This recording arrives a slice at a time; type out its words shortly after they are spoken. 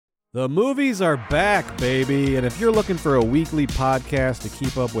The movies are back, baby, and if you're looking for a weekly podcast to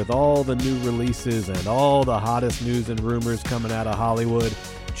keep up with all the new releases and all the hottest news and rumors coming out of Hollywood,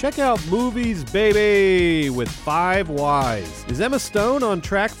 check out Movies, Baby, with 5 Ys. Is Emma Stone on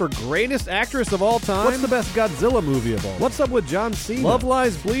track for greatest actress of all time? What's the best Godzilla movie of all? What's up with John Cena? Love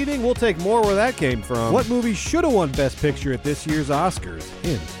Lies Bleeding? We'll take more where that came from. What movie should have won Best Picture at this year's Oscars?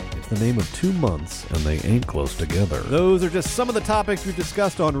 Hint. The name of 2 months, and they ain't close together. Those are just some of the topics we've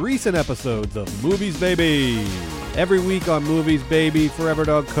discussed on recent episodes of Movies Baby. Every week on Movies Baby, Forever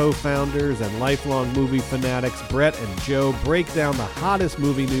Dog co-founders and lifelong movie fanatics Brett and Joe break down the hottest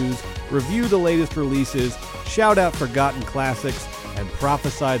movie news, review the latest releases, shout out forgotten classics, and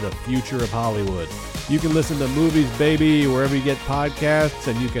prophesy the future of Hollywood. You can listen to Movies Baby wherever you get podcasts,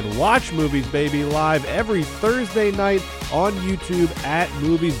 and you can watch Movies Baby live every Thursday night on YouTube at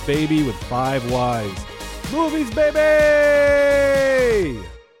Movies Baby with 5 Ys. Movies Baby!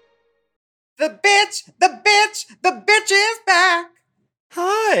 The bitch is back.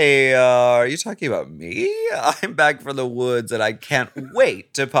 Hi, are you talking about me? I'm back from the woods and I can't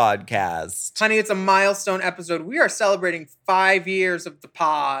wait to podcast. Honey, it's a milestone episode. We are celebrating 5 years of the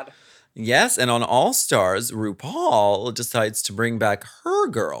pod. Yes, and on All Stars, RuPaul decides to bring back her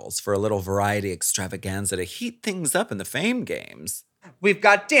girls for a little variety extravaganza to heat things up in the Fame Games. We've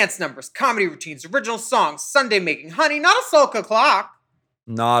got dance numbers, comedy routines, original songs, Sunday making. Honey, not a soul clock.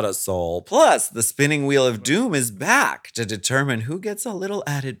 Not a soul. Plus, the spinning wheel of doom is back to determine who gets a little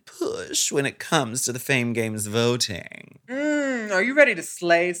added push when it comes to the Fame Games voting. Are you ready to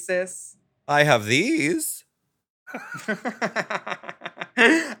slay, sis? I have these.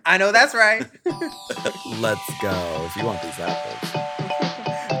 I know that's right. Let's go. If you want these apples.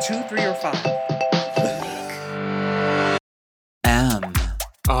 2, 3, or 5. M.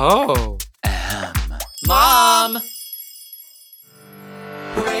 Oh. M. Mom!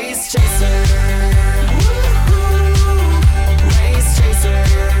 Race chaser. Woo-hoo. Race chaser.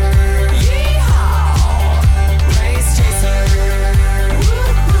 Yeehaw. Race chaser.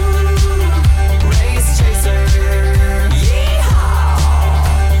 Woo-hoo. Race chaser. Yeehaw.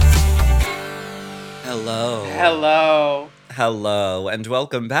 Hello. Hello, and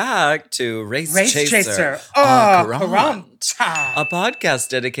welcome back to Race Chaser. Karanta. A podcast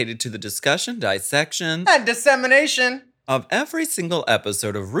dedicated to the discussion, dissection, And dissemination of every single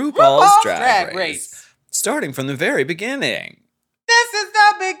episode of RuPaul's Drag Race. Starting from the very beginning. This is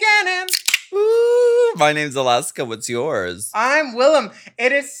the beginning. Ooh, my name's Alaska. What's yours? I'm Willem.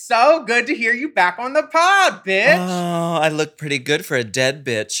 It is so good to hear you back on the pod, bitch. Oh, I look pretty good for a dead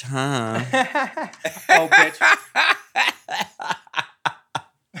bitch, huh? Oh, bitch.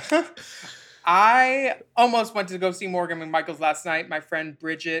 I almost went to go see Morgan McMichaels last night. My friend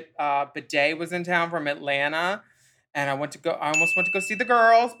Bridget Bidet was in town from Atlanta, and I almost went to go see the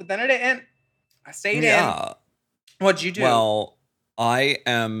girls, but then I didn't. I stayed in. What'd you do? Well,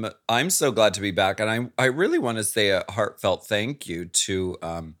 I'm so glad to be back, and I really want to say a heartfelt thank you to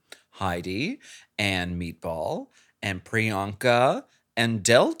Heidi and Meatball and Priyanka and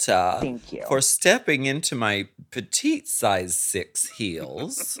Delta. Thank you. For stepping into my petite size 6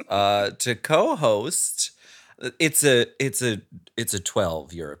 heels to co-host. It's a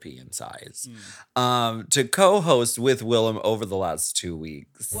 12 European size. To co-host with Willem over the last 2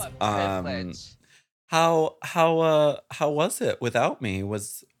 weeks. What privilege. How was it without me?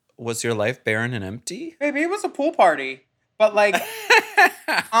 Was your life barren and empty? Maybe it was a pool party, but like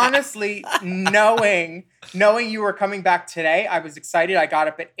honestly, knowing you were coming back today, I was excited. I got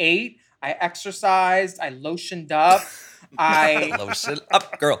up at 8. I exercised. I lotioned up. Lotion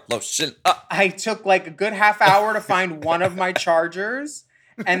up, girl. Lotion up. I took like a good half hour to find one of my chargers,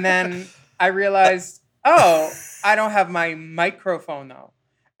 and then I realized, oh, I don't have my microphone though.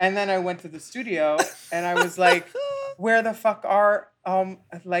 And then I went to the studio and I was like, where the fuck are,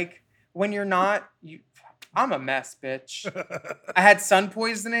 like, when you're not, I'm a mess, bitch. I had sun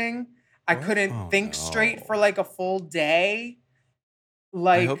poisoning. I couldn't think straight for like a full day.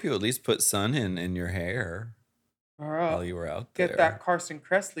 Like, I hope you at least put sun in your hair while you were out there. Get that Carson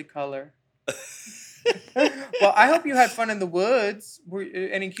Kressley color. Well, I hope you had fun in the woods.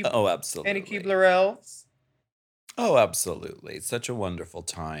 Absolutely. Any Keebler elves? Oh, absolutely. Such a wonderful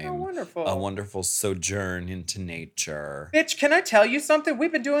time. Oh, wonderful. A wonderful sojourn into nature. Bitch, can I tell you something?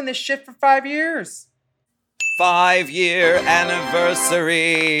 We've been doing this shit for 5 years. 5-year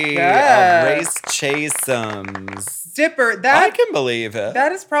anniversary Yes. of Race Chase'ems. Dipper, I can believe it.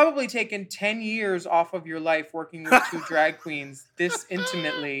 That has probably taken 10 years off of your life working with 2 drag queens this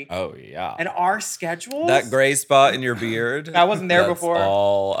intimately. Oh, yeah. And our schedules? That gray spot in your beard. I wasn't there before.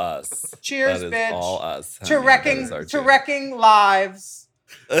 All us. Cheers, that is bitch. all us. To honey. That is our cheers. wrecking lives.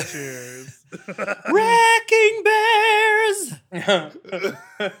 Cheers. Wrecking Bears!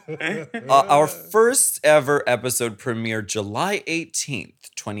 Our first ever episode premiered July 18th,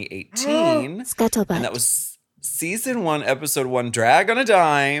 2018. And that was season 1, episode 1, Drag on a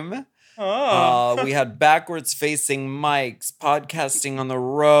Dime. We had backwards facing mics, podcasting on the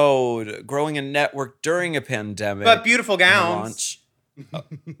road, growing a network during a pandemic. But beautiful and the gowns. launch.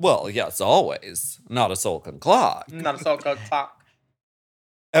 Well, yes, always. Not a sulking clock. Not a salt clock.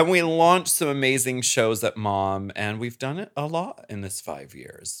 And we launched some amazing shows at Mom, and we've done it a lot in this 5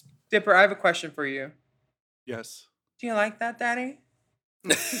 years. Dipper, I have a question for you. Yes. Do you like that, Daddy?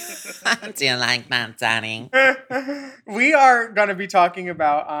 Do you like that, Daddy? We are going to be talking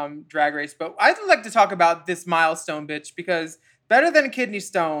about Drag Race, but I'd like to talk about this milestone, bitch, because better than a kidney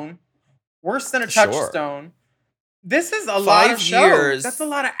stone, worse than a touchstone. This is a lot of 5 shows. years. That's a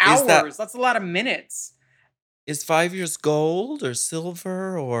lot of Is that- hours. That's a lot of minutes. Is 5 years gold or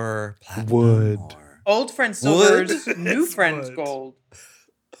silver or platinum? Wood. Or... Old friend Wood? silvers, new It's friends wood. gold.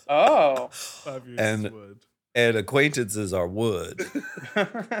 Oh. 5 years And- is wood. And acquaintances are wood.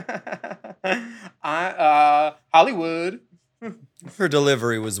 Hollywood. Her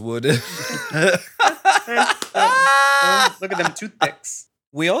delivery was wooded. Look at them toothpicks.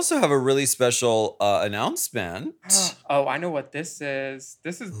 We also have a really special announcement. Oh, I know what this is.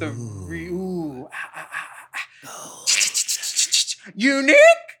 This is the unique.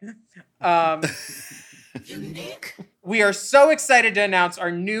 Unique. We are so excited to announce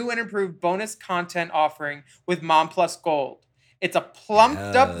our new and improved bonus content offering with Mom Plus Gold. It's a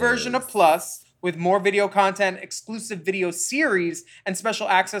plumped up version of Yes. Plus with more video content, exclusive video series, and special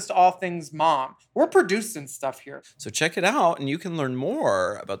access to all things Mom. We're producing stuff here. So check it out, and you can learn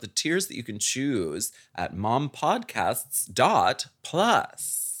more about the tiers that you can choose at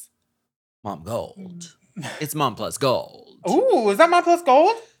mompodcasts.plus. Mom Gold. It's Mom Plus Gold. Ooh, is that Mom Plus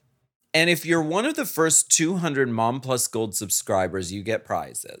Gold? And if you're one of the first 200 Mom Plus Gold subscribers, you get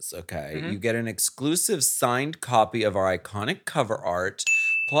prizes, okay? Mhm. You get an exclusive signed copy of our iconic cover art.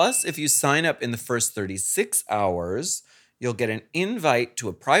 Plus, if you sign up in the first 36 hours, you'll get an invite to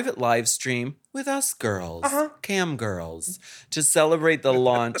a private live stream with us girls, cam girls, to celebrate the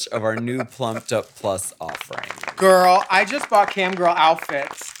launch of our new Plumped Up Plus offering. Girl, I just bought cam girl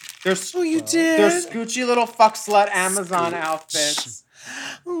outfits. They're, You did? they're scoochy little fuck slut Amazon outfits.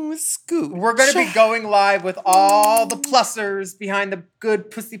 Oh, Scoot. We're going to be going live with all the plussers behind the good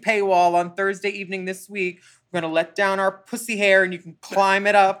pussy paywall on Thursday evening this week. We're going to let down our pussy hair and you can climb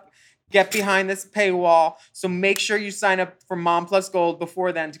it up, get behind this paywall. So make sure you sign up for Mom Plus Gold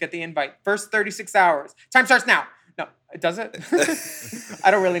before then to get the invite. First 36 hours. Time starts now. No, does it?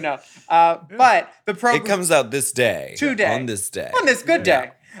 I don't really know. But the program... It comes out this day. Today. On this day. On this good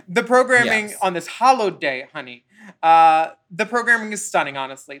day. The programming Yes. on this hallowed day, honey. The programming is stunning,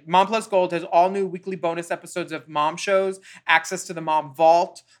 honestly. Mom Plus Gold has all new weekly bonus episodes of Mom shows, access to the Mom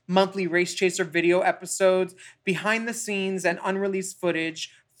Vault, monthly Race Chaser video episodes, behind the scenes and unreleased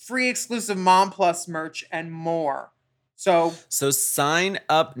footage, free exclusive Mom Plus merch, and more. So sign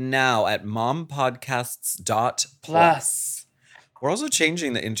up now at mompodcasts.plus. We're also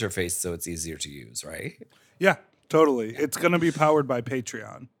changing the interface so it's easier to use, right? Yeah, totally. It's going to be powered by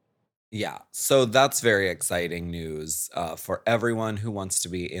Patreon. Yeah. So that's very exciting news for everyone who wants to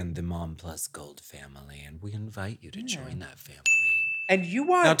be in the Mom Plus Gold family. And we invite you to join that family. and you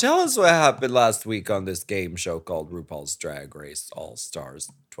want Now tell us what happened last week on this game show called RuPaul's Drag Race All Stars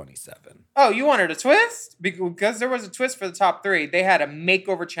 27. Oh, you wanted a twist? Because there was a twist for the top 3. They had a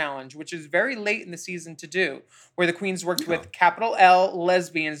makeover challenge, which is very late in the season to do, where the queens worked with capital L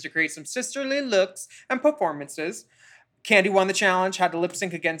lesbians to create some sisterly looks and performances. Candy won the challenge, had to lip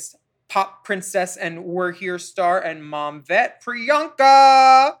sync against Pop Princess and We're Here star and Mom Vet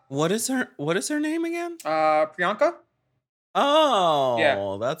Priyanka. What is her name again? Priyanka? Oh,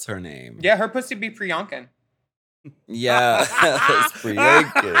 Yeah. that's her name. Yeah, her pussy be Priyankan. Yeah. That's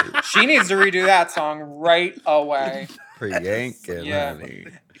Priyanka. She needs to redo that song right away. Priyanka, Yeah. honey.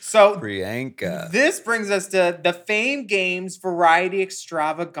 So Priyanka. this brings us to the Fame Games Variety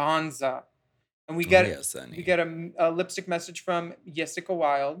Extravaganza. And we get yes, honey. we get a lipstick message from Jessica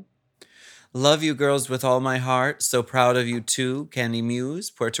Wilde. Love you girls with all my heart. So proud of you too. Candy Muse,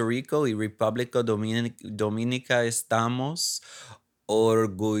 Puerto Rico y República Dominica estamos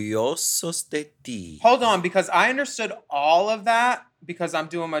orgullosos de ti. Hold on, because I understood all of that because I'm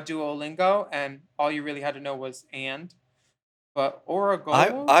doing my Duolingo, and all you really had to know was and. But Oregon.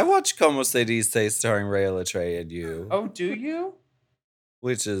 I watch Como Se Dice starring Rhea Latre and you. Oh, do you?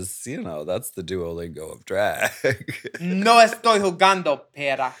 Which is, that's the Duolingo of drag. No estoy jugando,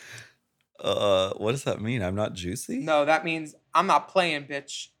 pera. What does that mean? I'm not juicy? No, that means I'm not playing,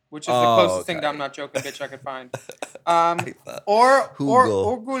 bitch, which is the Oh, closest thing to okay. I'm not joking, bitch I could find. thought Or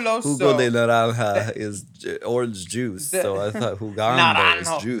Jugo de orgulloso. naranja is orange juice, so I thought jugando is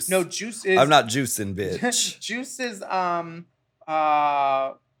Naranjo. juice. No, juice is I'm not juicing, bitch. juice is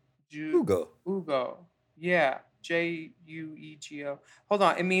Jugo. Ugo. Yeah. Juego. Hold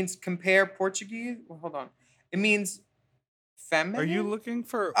on. It means compare Portuguese. Well, hold on. It means feminine. Are you looking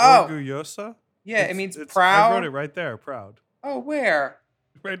for Oh. orgullosa? Yeah, it means I proud. wrote it right there, proud. Oh, where?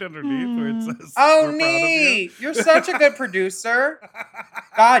 Right underneath where it says, Oh, we're proud of you. neat. You're such a good producer.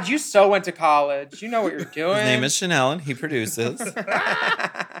 God, you so went to college. You know what you're doing. His name is Chanel, and he produces.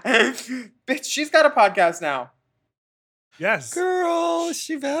 Bitch, she's got a podcast now. Yes. Girl,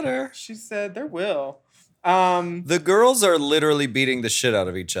 she better. She said there will. The girls are literally beating the shit out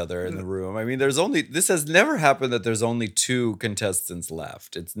of each other in the room. I mean, this has never happened that there's only 2 contestants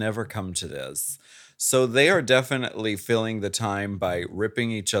left. It's never come to this. So they are definitely filling the time by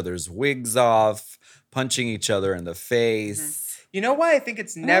ripping each other's wigs off, punching each other in the face. You know why I think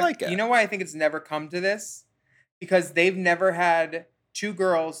it's I never like it. You know why I think it's never come to this? Because they've never had 2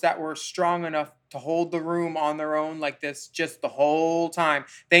 girls that were strong enough to hold the room on their own like this just the whole time.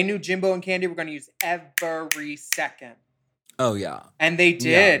 They knew Jimbo and Candy were going to use every second. Oh yeah. And they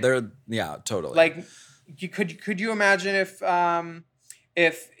did. Yeah, totally. Like could you imagine if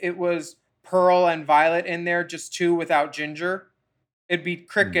it was Pearl and Violet in there, just 2 without Ginger? It'd be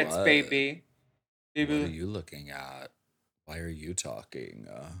crickets, What? baby. What are you looking at? Why are you talking?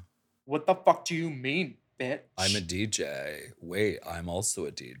 What the fuck do you mean, bitch? I'm a DJ. Wait, I'm also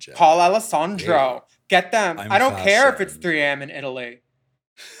a DJ. Paul Alessandro. Wait. Get them. I'm I don't care if it's fashion. 3 a.m. in Italy.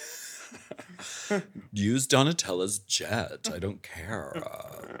 Use Donatella's jet. I don't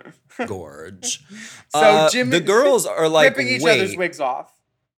care. Gorge. So Jimmy, the girls are like, ripping each wait. other's wigs off.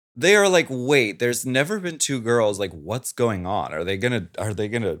 They are like, wait. There's never been 2 girls. Like, what's going on? Are they gonna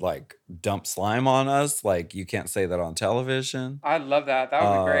like dump slime on us? Like, you can't say that on television. I love that. That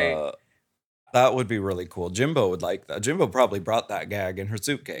would be great. That would be really cool. Jimbo would like that. Jimbo probably brought that gag in her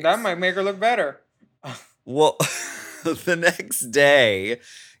suitcase. That might make her look better. Well, the next day,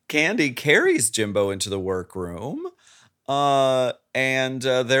 Candy carries Jimbo into the workroom. And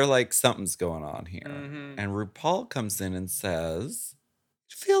they're like, something's going on here. Mhm. And RuPaul comes in and says,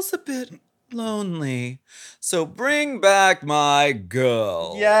 it feels a bit lonely. So bring back my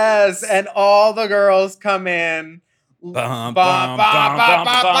girl. Yes, and all the girls come in. Bum, Bum, bum, bum, bum, bum,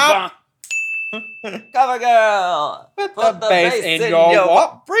 bum, bum, bum. Cover girl. Put the bass in your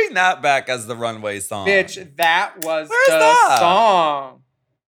what? Bring that back as the runway song. Bitch, that was Where's the that? song.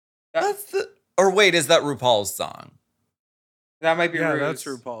 That's the. Or wait, is that RuPaul's song? That might be Yeah, Rue's. that's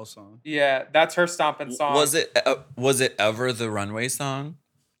RuPaul's song. Yeah, that's her stomping song. Was it ever the runway song?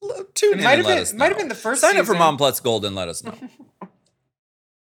 Tune It in might and have let been- us know. might have been the first Sign up for season. Mom Plus Gold and let us know.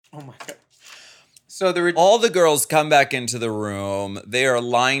 Oh my god. So the All the girls come back into the room. They are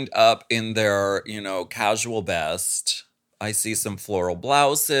lined up in their, casual best. I see some floral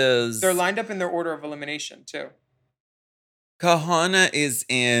blouses. they're lined up in their order of elimination too. Kahana is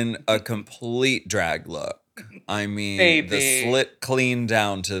in a complete drag look. I mean, the Baby. slit clean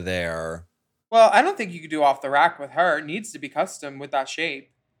down to there. Well, I don't think you could do off the rack with her. It needs to be custom with that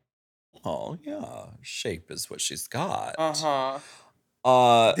shape. Oh, yeah. Shape is what she's got. Uh-huh.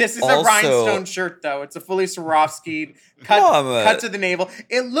 This is Also- a rhinestone shirt, though. It's a fully Swarovski cut to the navel.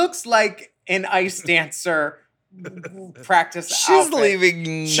 It looks like an ice dancer practice She's outfit.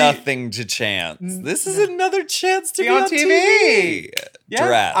 leaving nothing to chance. This is another chance to Be be on on TV. TV. Yeah,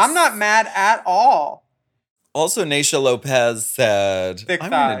 Dress. I'm not mad at all. Also, Naysha Lopez said, Thick I'm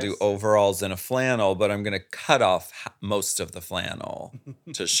going to thighs. do overalls and a flannel, but I'm going to cut off most of the flannel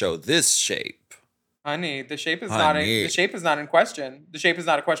to show this shape. Honey, the shape is Honey. the shape is not in question. The shape is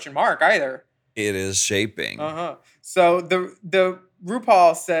not a question mark either. It is shaping. Uh-huh. So the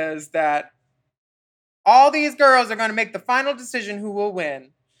RuPaul says that all these girls are going to make the final decision who will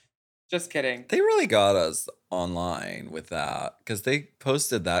win. Just kidding. They really got us online with that because they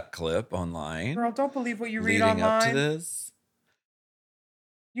posted that clip online. Girl, don't believe what you read leading up to online. this.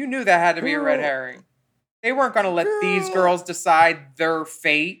 You knew that had to be a red Girl. herring. They weren't going to let these Girl. girls decide their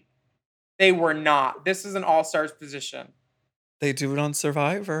fate. They were not. This is an all-stars position. They do it on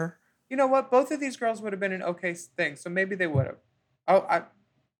Survivor. You know what? Both of these girls would have been an okay thing, so maybe they would have. Oh,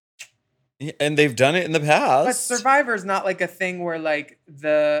 Yeah, and they've done it in the past. but Survivor is not like a thing where like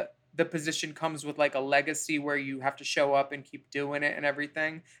the position comes with like a legacy where you have to show up and keep doing it and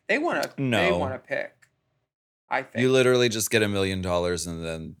everything. They want to. No. They want to pick. I think. You literally just get $1 million and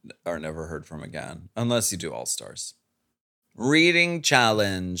then are never heard from again, unless you do All Stars. Reading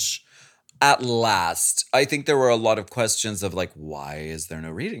challenge. At last. I think there were a lot of questions of like, why is there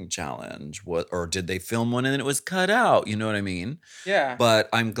no reading challenge? What, or did they film one and then it was cut out? You know what I mean? Yeah. But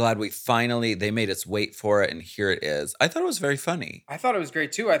I'm glad they made us wait for it, and here it is. I thought it was very funny. I thought it was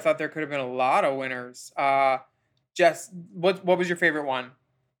great too. I thought there could have been a lot of winners. Jess, what was your favorite one?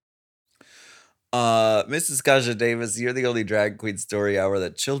 Mrs. Kasha Davis, you're the only drag queen story hour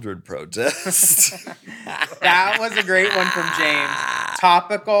that children protest. That was a great one from James.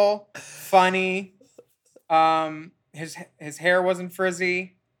 Topical, funny. His hair wasn't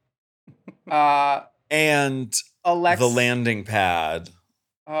frizzy. And the landing pad.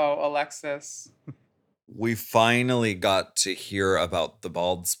 Oh, Alexis. We finally got to hear about the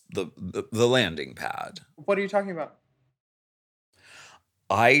landing pad. What are you talking about?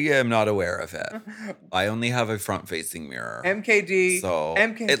 I am not aware of it. I only have a front-facing mirror. MKD. So,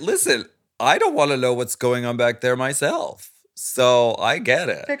 listen, I don't want to know what's going on back there myself. So I get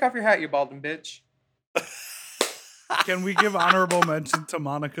it. Take off your hat, you balding bitch. Can we give honorable mention to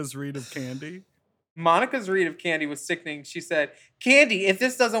Monica's read of Candy? Monica's read of Candy was sickening. She said, Candy, if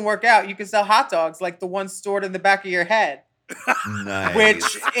this doesn't work out, you can sell hot dogs like the ones stored in the back of your head. Nice.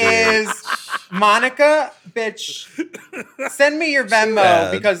 Which is, Monica, bitch, send me your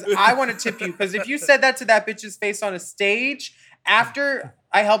Venmo because I want to tip you. Because if you said that to that bitch's face on a stage after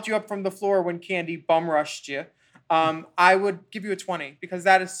I helped you up from the floor when Candy bum rushed you, I would give you a 20 because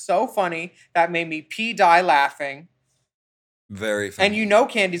that is so funny. That made me die laughing. Very funny. And you know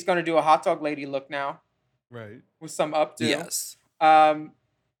Candy's going to do a hot dog lady look now. Right. With some updo. Yes.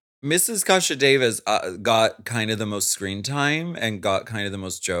 Mrs. Kasha Davis got kind of the most screen time and got kind of the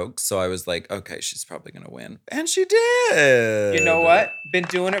most jokes. So I was like, okay, she's probably going to win. And she did. You know what? Been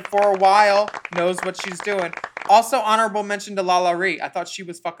doing it for a while. Knows what she's doing. Also, honorable mention to Lala Ree. I thought she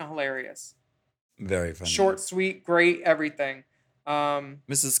was fucking hilarious. Very funny. Short, sweet, great, everything.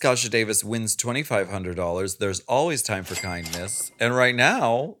 Mrs. Kasha Davis wins $2,500. There's always time for kindness. And right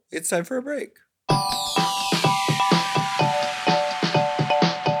now, it's time for a break.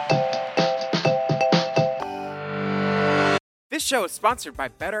 This show is sponsored by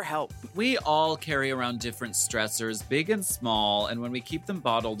BetterHelp. We all carry around different stressors, big and small, and when we keep them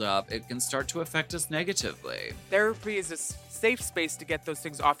bottled up, it can start to affect us negatively. Therapy is a safe space to get those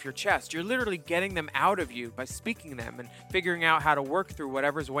things off your chest. You're literally getting them out of you by speaking them and figuring out how to work through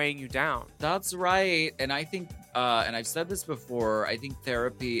whatever's weighing you down. That's right. And I think, and I've said this before, I think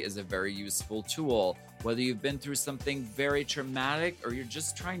therapy is a very useful tool, whether you've been through something very traumatic or you're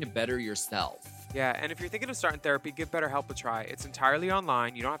just trying to better yourself. Yeah, and if you're thinking of starting therapy, give BetterHelp a try. It's entirely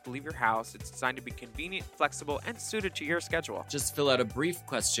online. You don't have to leave your house. It's designed to be convenient, flexible, and suited to your schedule. Just fill out a brief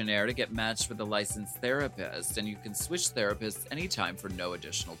questionnaire to get matched with a licensed therapist, and you can switch therapists anytime for no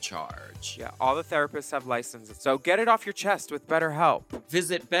additional charge. Yeah, all the therapists have licenses, so get it off your chest with BetterHelp.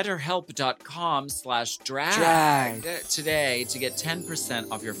 Visit betterhelp.com/drag today to get 10%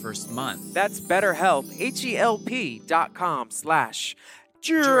 off your first month. That's BetterHelp, HELP.com/drag.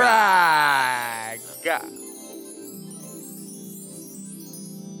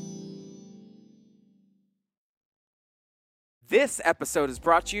 This episode is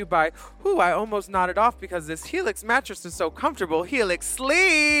brought to you by, I almost nodded off because this Helix mattress is so comfortable. Helix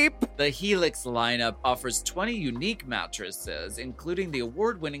Sleep! The Helix lineup offers 20 unique mattresses, including the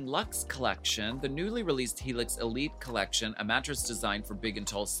award-winning Luxe Collection, the newly released Helix Elite Collection, a mattress designed for big and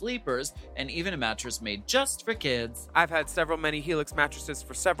tall sleepers, and even a mattress made just for kids. I've had many Helix mattresses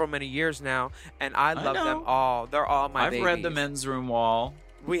for many years now, and I love them all. They're all my babies. I've read the men's room wall.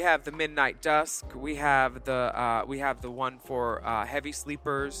 We have the Midnight Dusk. We have the one for heavy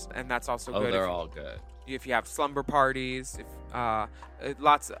sleepers, and that's also good. Oh, they're all good. If you have slumber parties, I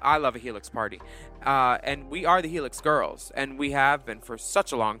love a Helix party, and we are the Helix girls, and we have been for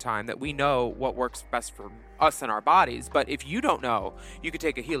such a long time that we know what works best for us and our bodies. But if you don't know, you could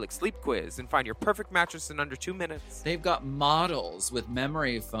take a Helix sleep quiz and find your perfect mattress in under 2 minutes. They've got models with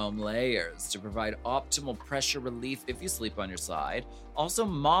memory foam layers to provide optimal pressure relief if you sleep on your side. Also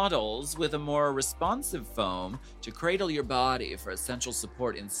models with a more responsive foam to cradle your body for essential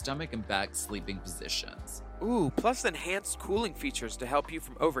support in stomach and back sleeping positions. Ooh, plus enhanced cooling features to help you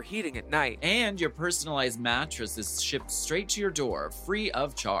from overheating at night. And your personalized mattress is shipped straight to your door, free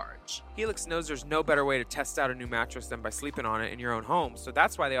of charge. Helix knows there's no better way to test out a new mattress than by sleeping on it in your own home, so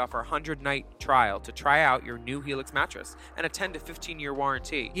that's why they offer a 100-night trial to try out your new Helix mattress and a 10 to 15-year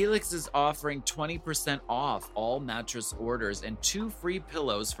warranty. Helix is offering 20% off all mattress orders and 2 free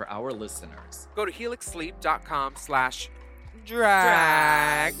pillows for our listeners. Go to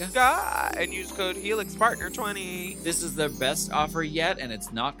helixsleep.com/drag. and use code HelixPartner20. This is their best offer yet, and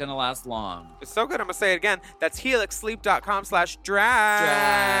it's not going to last long. It's so good, I'm going to say it again. That's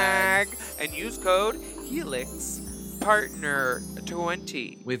helixsleep.com/drag and use code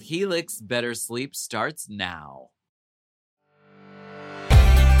HelixPartner20. With Helix, better sleep starts now.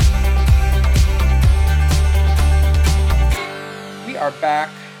 We are back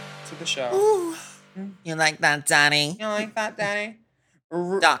to the show. Ooh, you like that, Danny? You like that, Danny?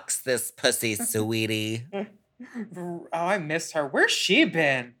 Ducks this pussy, sweetie. Oh, I missed her. Where's she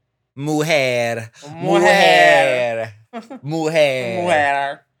been? Mujer. Mujer. Mujer.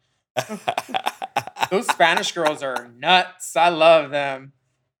 Mujer. Those Spanish girls are nuts. I love them.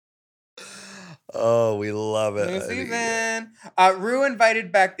 Oh, we love it. New honey. season. Rue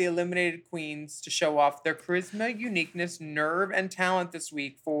invited back the eliminated queens to show off their charisma, uniqueness, nerve, and talent this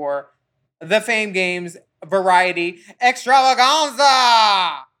week for the Fame Games variety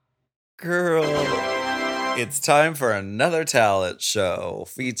Extravaganza. Girl, it's time for another talent show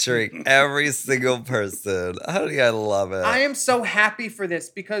featuring every single person. Honey, I love it. I am so happy for this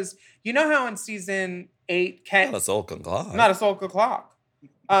because you know how in season 8, Not a soul can clock. not a soul could clock.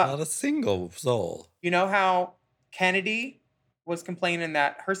 Not a single soul. You know how Kennedy was complaining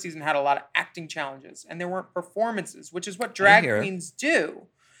that her season had a lot of acting challenges and there weren't performances, which is what drag hear it. queens do.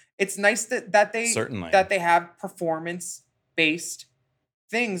 It's nice that they Certainly. that they have performance-based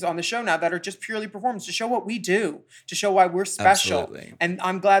things on the show now that are just purely performance to show what we do, to show why we're special. Absolutely. And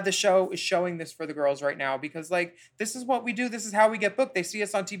I'm glad the show is showing this for the girls right now because like this is what we do. This is how we get booked. They see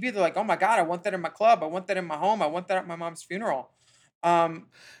us on TV. They're like, oh my God, I want that in my club. I want that in my home. I want that at my mom's funeral.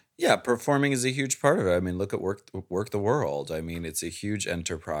 Yeah, performing is a huge part of it. I mean, look at Work the World. I mean, it's a huge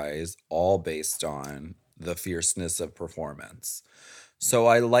enterprise, all based on the fierceness of performance. So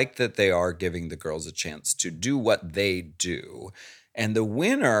I like that they are giving the girls a chance to do what they do. And the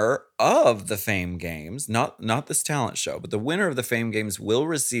winner of the Fame Games, not this talent show, but the winner of the Fame Games will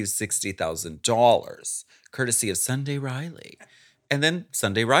receive $60,000, courtesy of Sunday Riley. And then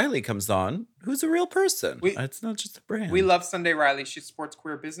Sunday Riley comes on, who's a real person. It's not just a brand. We love Sunday Riley. She supports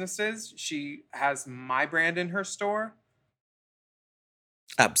queer businesses. She has my brand in her store.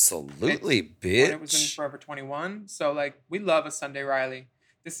 Absolutely, When bitch. it was in Forever 21. So, like, we love a Sunday Riley.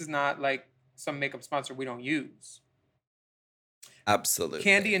 This is not, like, some makeup sponsor we don't use. Absolutely.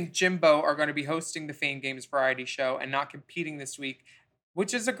 Candy and Jimbo are going to be hosting the Fame Games variety show and not competing this week,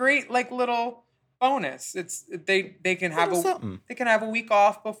 which is a great, like, little bonus. It's they can have they can have a week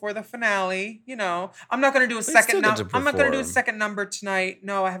off before the finale. You know, I'm not going to do a second number. I'm not going to do a second number tonight.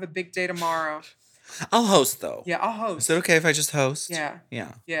 No, I have a big day tomorrow. I'll host though. Yeah, I'll host. Is it okay if I just host? Yeah.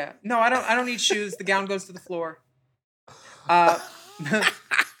 Yeah. Yeah. No, I don't need shoes. The gown goes to the floor.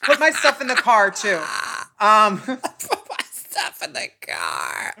 Put my stuff in the car too. Put my stuff in the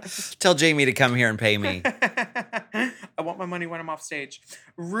car. Tell Jamie to come here and pay me. I want my money when I'm off stage.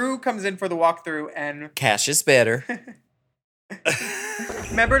 Rue comes in for the walkthrough and Cash is better.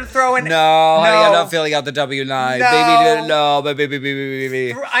 remember to throw in. No, honey, I'm not filling out the W-9. No.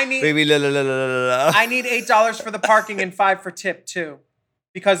 Baby. I need Baby, la, la, la, la, la, la. I need $8 for the parking and $5 for tip too,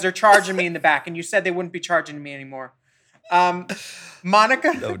 because they're charging me in the back, and you said they wouldn't be charging me anymore.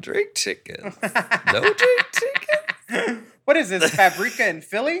 Monica. No drink tickets. No drink tickets. What is this, Fabrica in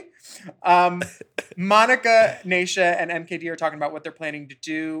Philly? Monica, Naisha, and MKD are talking about what they're planning to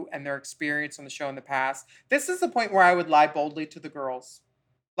do and their experience on the show in the past. This is the point where I would lie boldly to the girls.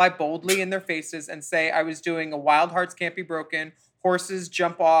 Lie boldly in their faces and say I was doing a Wild Hearts Can't Be Broken, horses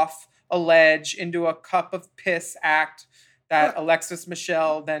jump off a ledge into a cup of piss act that Alexis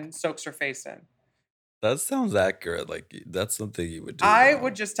Michelle then soaks her face in. That sounds accurate. Like, that's something you would do. I now.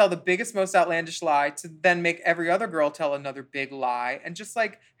 would just tell the biggest, most outlandish lie to then make every other girl tell another big lie and just,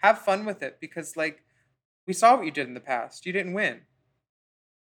 like, have fun with it because, like, we saw what you did in the past. You didn't win.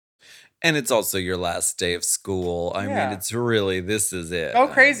 And it's also your last day of school. I mean, it's really, this is it. Go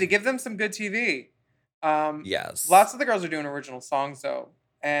crazy. Give them some good TV. Yes. Lots of the girls are doing original songs, though.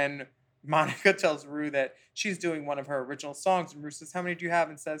 And Monica tells Rue that she's doing one of her original songs. And Rue says, how many do you have?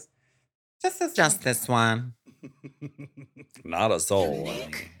 And says, Just this one. Not a soul.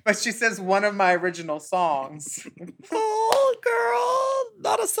 But she says one of my original songs. Oh, girl.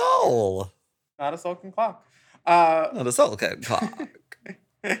 Not a soul. Not a soul can clock. Not a soul can clock.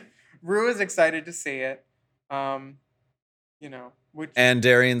 Rue is excited to see it. You know. And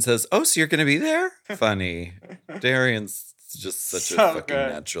Darian says, oh, so you're going to be there? Funny. Darian's just such a fucking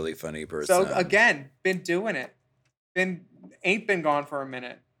good. naturally funny person. So, again, been doing it. Ain't been gone for a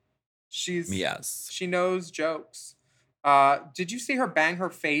minute. She knows jokes. Did you see her bang her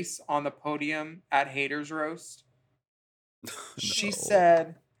face on the podium at Haters Roast? She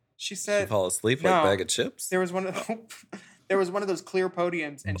said She She said fall asleep no. like a bag of chips. there was one of there was one of those clear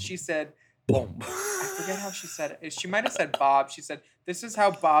podiums, and she said, Boom. I forget how she said it. She might have said Bob. She said, "This is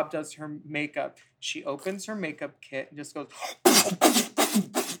how Bob does her makeup. She opens her makeup kit and just goes."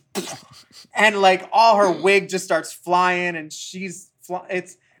 And like all her wig just starts flying, and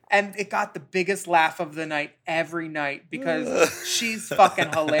and it got the biggest laugh of the night every night because she's fucking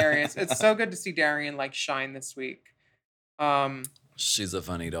hilarious. It's so good to see Darian like shine this week. She's a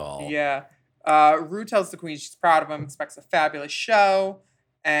funny doll. Yeah. Rue tells the queen she's proud of him, expects a fabulous show,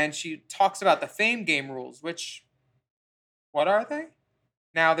 and she talks about the fame game rules, which what are they?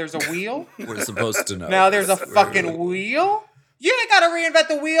 Now there's a wheel. We're supposed to know. Now there's a this. fucking wheel. You ain't gotta reinvent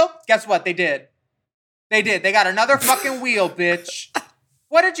the wheel. Guess what? They did. They got another fucking wheel, bitch.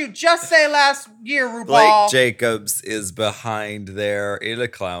 What did you just say last year, RuPaul? Blake Jacobs is behind there in a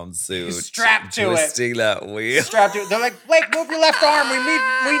clown suit. He's strapped to it. twisting that wheel. Strapped to it. They're like, Blake, move your left arm. We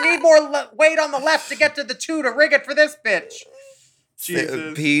need more weight on the left to get to the 2 to rig it for this bitch.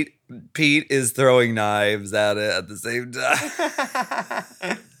 Jesus. Pete is throwing knives at it at the same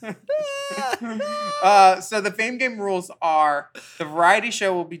time. So the fame game rules are the variety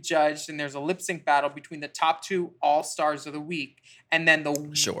show will be judged, and there's a lip sync battle between the top 2 all-stars of the week. And then the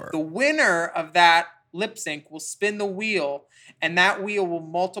winner of that lip sync will spin the wheel, and that wheel will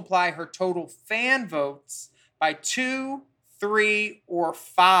multiply her total fan votes by 2, 3, or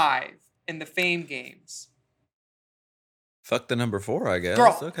 5 in the fame games. Fuck the number 4, I guess.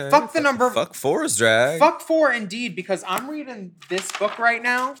 Girl, okay. fuck the number. Fuck 4's drag. Fuck 4 indeed, because I'm reading this book right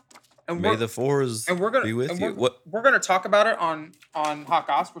now. And May the 4's be with you. What? We're gonna talk about it on Hot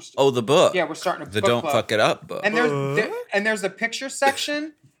Goss. The book. Yeah, we're starting a The book Don't club. Fuck It Up book. And there's a picture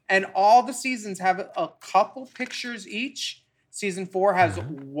section, and all the seasons have a couple pictures each. Season 4 has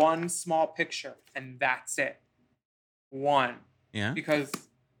one small picture, and that's it. One. Yeah. Because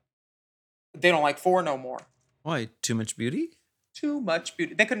they don't like 4 no more. Why? Too much beauty? Too much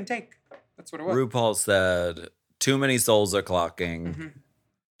beauty. They couldn't take. That's what it was. RuPaul said, too many souls are clocking. Mm-hmm.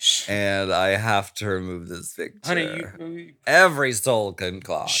 And I have to remove this picture. Honey, every soul can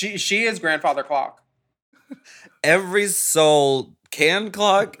clock. She is grandfather clock. Every soul can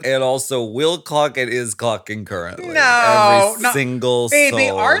clock and also will clock and is clocking currently. No, every single baby,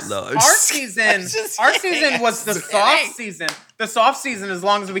 soul. our knows. season was the soft season. The soft season, as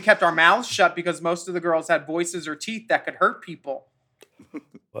long as we kept our mouths shut, because most of the girls had voices or teeth that could hurt people.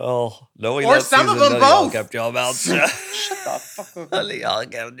 Well, knowing Or that some of season, them none y'all both. kept y'all mouths shut. Shut the fuck up. None of y'all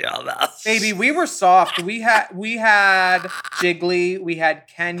kept y'all mouths. Baby, we were soft. We had Jiggly, we had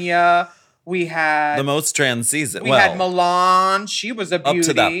Kenya, we had The most trans season. we well, had Milan. She was a beauty. up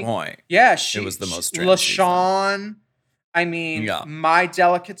to that point. Yeah, It was the most trans LaShawn. I mean, Yeah. My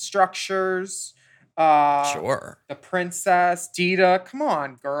Delicate Structures. Sure. The Princess, Dita. Come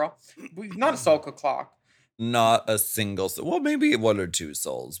on, girl. Not a soul could clock. Not a single soul. Well, maybe 1 or 2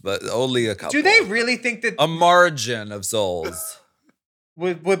 souls, but only a couple. Do they really think that A margin of souls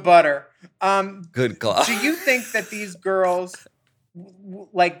with butter? could clock. Do you think that these girls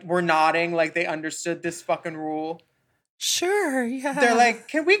like were nodding like they understood this fucking rule? Sure, yeah. They're like,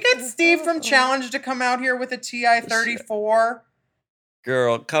 can we get Steve from Challenge to come out here with a TI-34?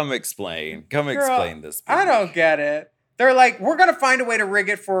 Girl, come explain. Explain this. I don't get it. They're like, we're gonna find a way to rig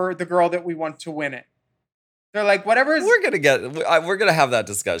it for the girl that we want to win it. They're like, whatever is. We're gonna have that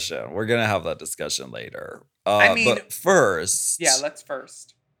discussion. We're gonna have that discussion later. I mean- but first, Yeah, let's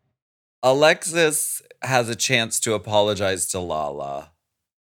first. Alexis has a chance to apologize to Lala,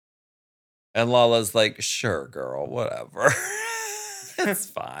 and Lala's like, "Sure, girl, whatever. It's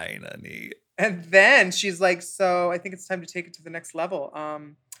fine, honey." And then she's like, so I think it's time to take it to the next level.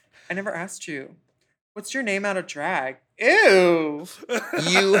 I never asked you. What's your name out of drag? Ew.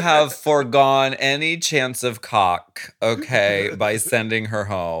 You have foregone any chance of cock, okay, by sending her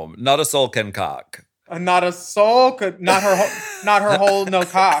home. Not a soul can cock. Not a soul could, not her whole no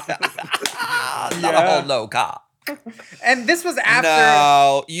cock. Not a whole no cock. And this was after.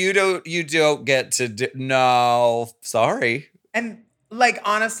 No, you don't get to do. No, sorry. And like,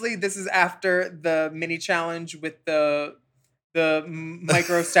 honestly, this is after the mini challenge with the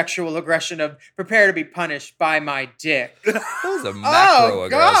microsexual aggression of prepare to be punished by my dick. That was a macro Oh,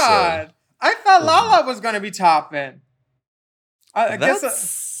 aggression. God. I thought Lala was going to be topping. I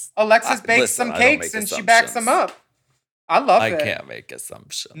guess Alexis bakes some I don't cakes make and she backs them up. I love it. I can't make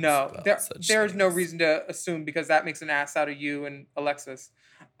assumptions. No, about such there's no things. reason to assume because that makes an ass out of you and Alexis.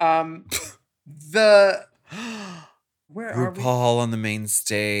 Where are we? RuPaul on the main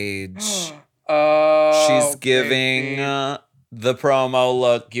stage. Oh, She's giving baby. The promo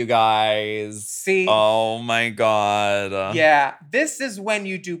look, you guys. See? Oh my God. Yeah, this is when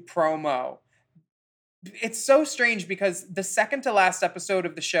you do promo. It's so strange because the second to last episode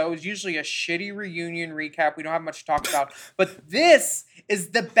of the show is usually a shitty reunion recap. We don't have much to talk about. But this is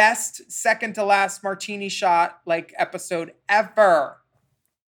the best second to last martini shot like episode ever.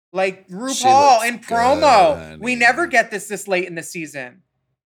 Like RuPaul looks in promo. good, We honey. never get this late in the season.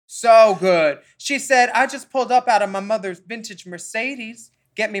 So good. She said, I just pulled up out of my mother's vintage Mercedes.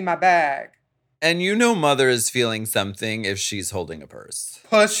 Get me my bag. And you know Mother is feeling something if she's holding a purse.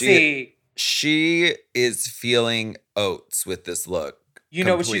 Pussy. She is feeling oats with this look. You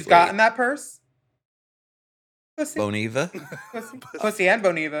know what she's got in that purse? Pussy. Boniva? Pussy. Pussy and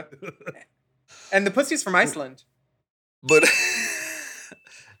Boniva. And the pussy's from Iceland. But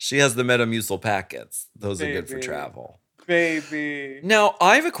she has the Metamucil packets. Those are good for Baby. travel. Baby. Now,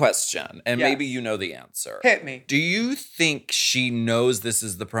 I have a question, and Yes. maybe you know the answer. Hit me. Do you think she knows this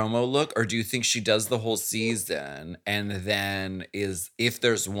is the promo look, or do you think she does the whole season and then if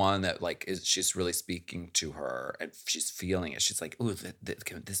there's one that like she's really speaking to her and she's feeling it, she's like, "Ooh,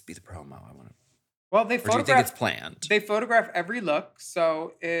 can this be the promo? I want to." Well, they Or do you think it's photograph. planned? They photograph every look,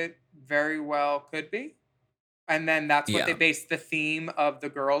 so it very well could be. And then that's what they Yeah. base the theme of the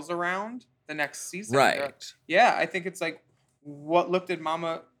girls around the next season. Right. Yeah, I think it's like, what look did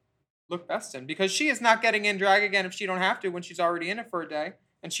Mama look best in? Because she is not getting in drag again if she don't have to when she's already in it for a day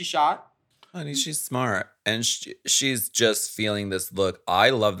and she shot. Honey, she's smart. And she's just feeling this look. I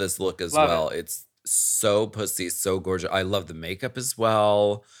love this look as Love well. It's so pussy, so gorgeous. I love the makeup as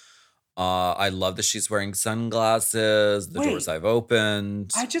well. I love that she's wearing sunglasses. The doors Wait. I've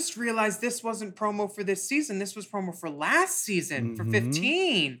opened. I just realized this wasn't promo for this season. This was promo for last season, for Mhm.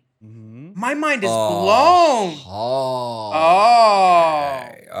 15. Mhm. My mind is blown. Oh.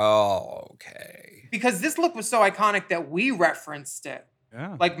 Okay. Oh, okay. Because this look was so iconic that we referenced it.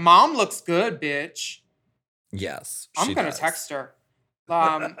 Yeah. Like, Mom looks good, bitch. Yes. I'm she gonna does. text her.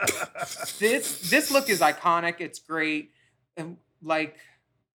 This look is iconic. It's great. And like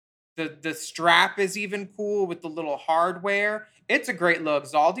the strap is even cool with the little hardware. It's a great look.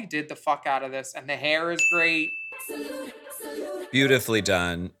 Zaldi did the fuck out of this, and the hair is great. Beautifully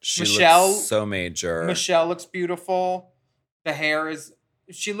done. She Michelle- looks so major. Michelle looks beautiful. The hair is.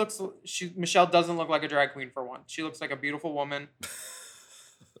 Michelle doesn't look like a drag queen for one. She looks like a beautiful woman.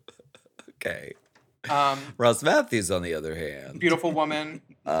 Okay. Um, Ross Matthews, on the other hand. beautiful woman.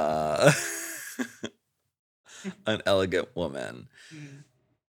 An elegant woman. Mm.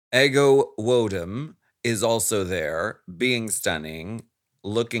 Ego Wodum is also there, being stunning,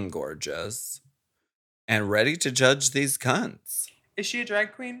 looking gorgeous, and ready to judge these cunts. Is she a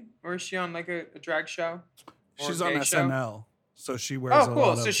drag queen, or is she on like a drag show? Or She's a on gay show? SNL, so she wears. Oh, a cool.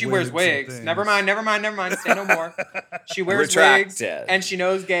 lot So of she wears and wigs. things. Never mind. Say no more. She wears wigs, Retracted. and she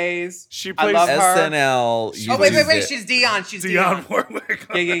knows gays. She I plays love her. SNL. Oh, wait. uses it- She's Dion. She's Dionne Dion. Warwick.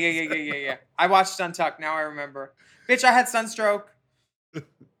 Yeah. I watched Untucked. Now I remember. Bitch, I had sunstroke.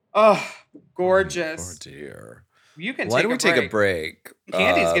 Oh, gorgeous. Oh, dear. You can Why take don't we take a break?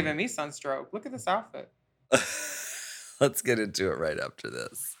 Candy's giving me sunstroke. Look at this outfit. Let's get into it right after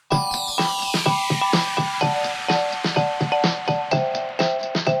this.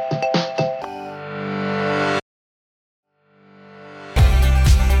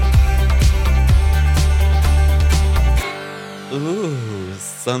 Ooh,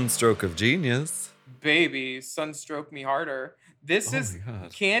 sunstroke of genius. Baby, sunstroke me harder. This Oh is my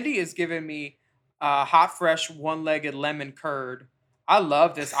God. Candy is giving me hot, fresh, one-legged lemon curd. I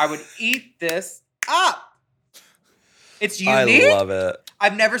love this. I would eat this up. It's unique. I love it.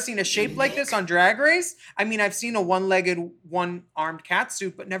 I've never seen a shape like this on Drag Race. I mean, I've seen a one-legged, one-armed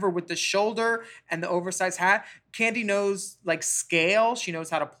catsuit, but never with the shoulder and the oversized hat. Candy knows like scale. She knows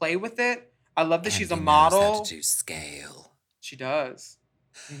how to play with it. I love that she's a Candy knows model. how to do scale. She does.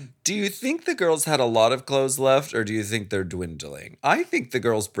 Do you think the girls had a lot of clothes left, or do you think they're dwindling? I think the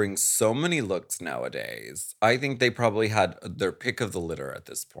girls bring so many looks nowadays. I think they probably had their pick of the litter at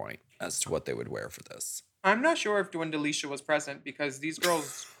this point as to what they would wear for this. I'm not sure if Dwindleisha was present because these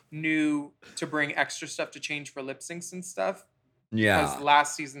girls knew to bring extra stuff to change for lip syncs and stuff. Yeah. Because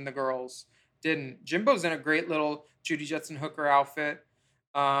last season the girls didn't. Jimbo's in a great little Judy Jetson Hooker outfit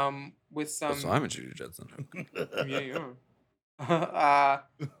with some. So I'm a Judy Jetson Hooker. Yeah, you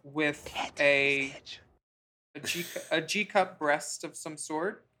with a G cup breast of some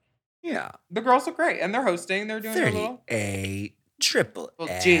sort. Yeah. The girls look great, and they're hosting. They're doing their little 38 triple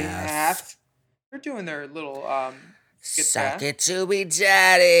little F. F. They're doing their little skit Suck back. it to me,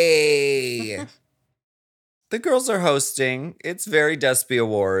 daddy. The girls are hosting. It's very Despy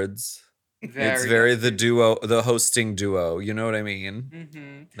Awards. It's very the duo, the hosting duo. You know what I mean?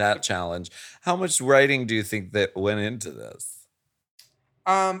 Mm-hmm. That challenge. How much writing do you think that went into this?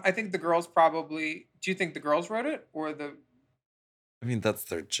 I think the girls probably. Do you think the girls wrote it or the? I mean, that's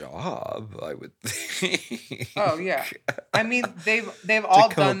their job, I would think. Oh yeah. I mean, they've all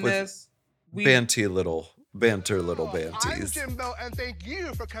come done up with this. banter little I'm banties. Jimbo, and thank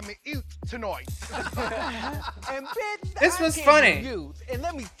you for coming out tonight. And bitch, This I was came funny. to you, and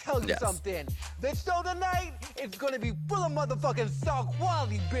let me tell you Yes. something. The show tonight is gonna be full of motherfucking star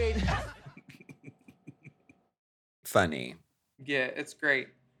quality, bitch. Funny. Yeah, it's great.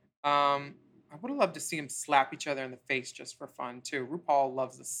 I would have loved to see them slap each other in the face just for fun too. RuPaul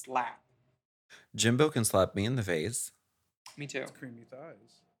loves a slap. Jimbo can slap me in the face. Me too. Creamy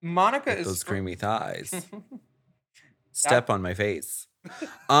thighs. Monica With is those fr- creamy thighs. Step on my face.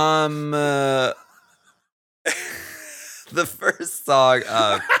 The first song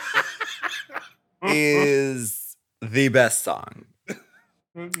up is the best song.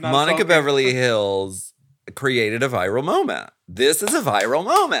 Not Monica sulking. Beverly Hills created a viral moment. This is a viral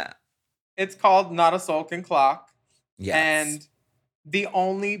moment. It's called Not a Sulking Clock. Yes. And the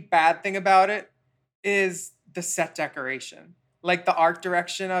only bad thing about it is the set decoration. Like the art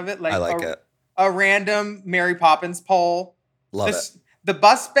direction of it. Like I like it. A random Mary Poppins pole. Love The it. s- The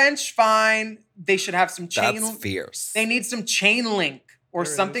bus bench, fine. They should have some chain. That's fierce. They need some chain link or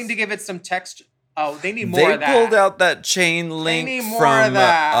There something is. to give it some texture. Oh, they need more They of that. pulled out that chain link need more of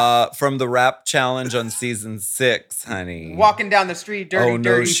that. from the rap challenge on season 6, honey. Walking down the street, dirty, oh no,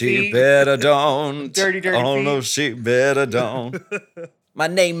 dirty she feet. better don't. Dirty, dirty Oh no, feet. she better don't. My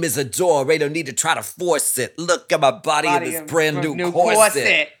name is Adore. I don't need to try to force it. Look at my body, in this of- brand new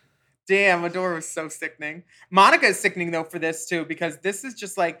corset. Damn, Adora was so sickening. Monica is sickening though for this too because this is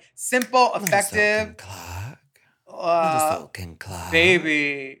just like simple, effective. Clock.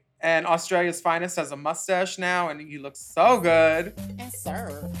 Baby. And Australia's Finest has a mustache now and he looks so good.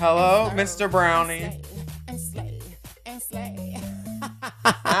 Hello, Mr. Brownie.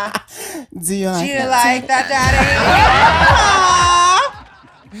 Do you like Do you that? like that,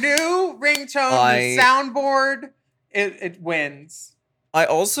 Daddy? New ringtone, new soundboard. It wins. I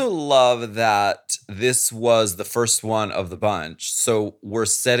also love that this was the first one of the bunch. So we're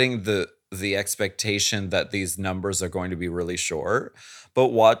setting the expectation that these numbers are going to be really short. But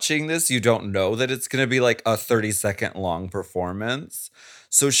watching this, you don't know that it's going to be like a 30-second long performance.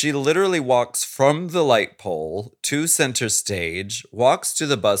 So she literally walks from the light pole to center stage, walks to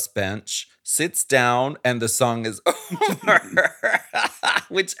the bus bench, sits down, and the song is over,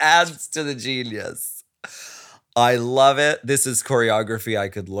 which adds to the genius. I love it. This is choreography I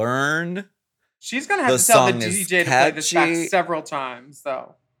could learn. She's gonna have The to tell the song is DJ to play this back catchy. several times,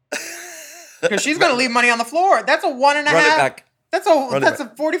 though, because she's gonna leave money on the floor. That's a 1.5. Run it back. That's Run it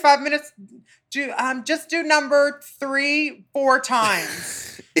a 45 minutes. Just do number 3 4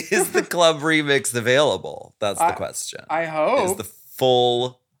 times. Is the club remix available? That's the question. I hope Is the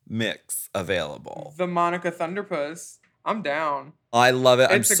full mix available? the Monica Thunderpuss. I'm down. I love it.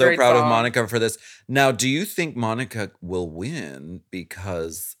 I'm It's a so great proud of song. Monica for this. Now, do you think Monica will win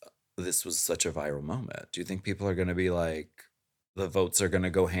because this was such a viral moment? Do you think people are going to be like, the votes are going to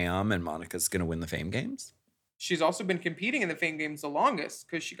go ham and Monica's going to win the Fame Games? She's also been competing in the Fame Games the longest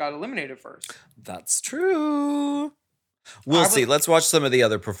because she got eliminated first. That's true. We'll see. Let's watch some of the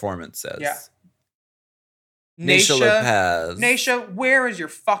other performances. Yeah. Naysha Lopez. Naysha, where is your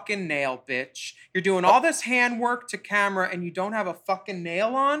fucking nail, bitch? You're doing all this handwork to camera and you don't have a fucking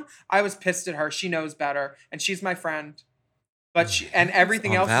nail on? I was pissed at her. She knows better. And she's my friend. But and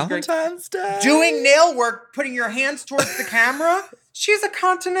everything On else is great. Valentine's Day. Doing nail work, putting your hands towards the camera? She's a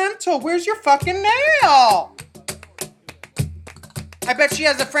continental. Where's your fucking nail? I bet she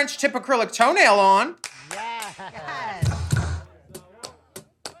has a French tip acrylic toenail on.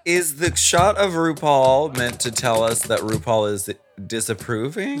 Is the shot of RuPaul meant to tell us that RuPaul is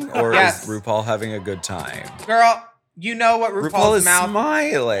disapproving, or Yes. is RuPaul having a good time? Girl, you know what RuPaul's RuPaul is mouth...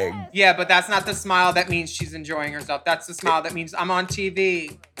 smiling. Yeah, but that's not the smile that means she's enjoying herself. That's the smile that means I'm on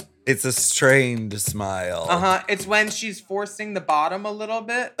TV. It's a strained smile. Uh-huh. It's when she's forcing the bottom a little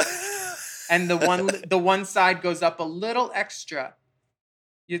bit. And the one side goes up a little extra.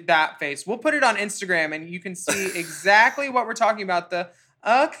 That face. We'll put it on Instagram and you can see exactly what we're talking about.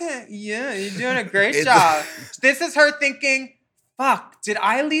 Okay, yeah, you're doing a great job. This is her thinking, fuck, did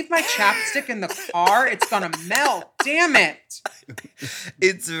I leave my chapstick in the car? It's gonna melt. Damn it.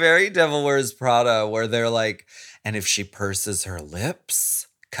 It's very Devil Wears Prada, where they're like, and if she purses her lips,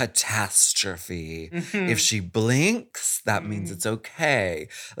 catastrophe. Mhm. If she blinks, that means it's okay.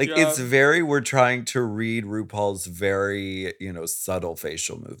 Like it's Yup. very, we're trying to read RuPaul's very, subtle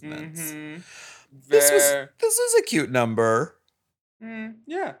facial movements. Mhm. This was Ver- a cute number.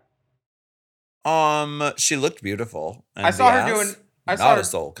 Yeah. She looked beautiful. And I saw the her doing. ass, I saw not her a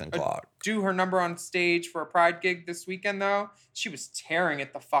soul can clock. do her number on stage for a Pride gig this weekend, though. She was tearing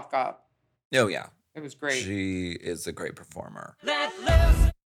it the fuck up. Oh yeah. It was great. She is a great performer.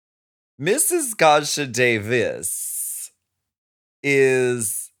 Mrs. Gasha Davis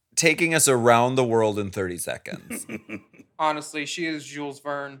is taking us around the world in 30 seconds. Honestly, she is Jules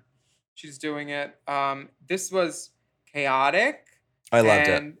Verne. She's doing it. This was chaotic. I loved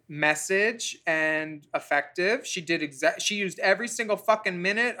it. And message and effective. She did she used every single fucking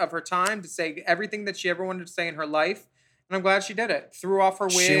minute of her time to say everything that she ever wanted to say in her life. And I'm glad she did it. Threw off her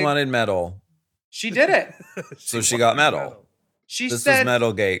wig. She wanted medal. She did it. So she got medal. She This said, was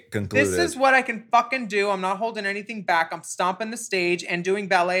Medalgate concluded. "This is what I can fucking do. I'm not holding anything back. I'm stomping the stage and doing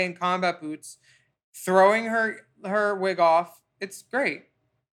ballet and combat boots, throwing her wig off. It's great."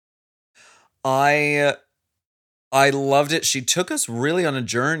 I loved it. She took us really on a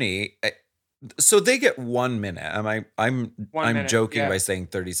journey. So they get 1 minute. I'm 1 minute, joking yeah. by saying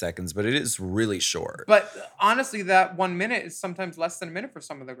 30 seconds, but it is really short. But honestly, that 1 minute is sometimes less than a minute for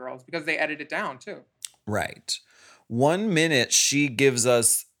some of the girls because they edit it down too. Right. 1 minute, she gives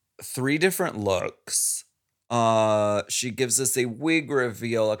us 3 different looks. She gives us a wig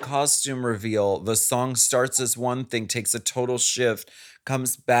reveal, a costume reveal. The song starts as one thing, takes a total shift,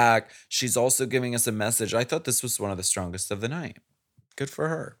 comes back. She's also giving us a message. I thought this was one of the strongest of the night. Good for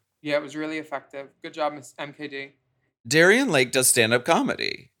her. Yeah, it was really effective. Good job, Miss MKD. Darian Lake does stand-up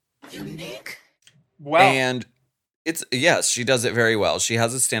comedy. Well, And yes, she does it very well. She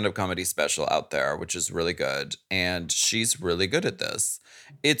has a stand-up comedy special out there, which is really good. And she's really good at this.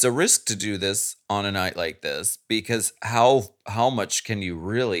 It's a risk to do this on a night like this because how much can you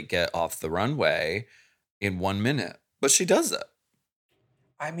really get off the runway in 1 minute? But she does it.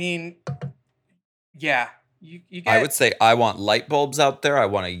 I mean, yeah, you get. I would say I want light bulbs out there. I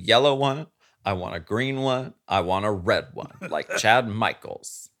want a yellow one. I want a green one. I want a red one, like Chad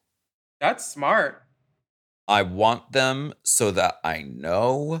Michaels. That's smart. I want them so that I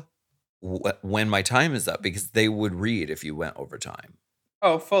know when my time is up because they would read if you went over time.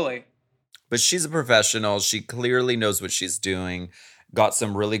 Oh, fully. But she's a professional. She clearly knows what she's doing. Got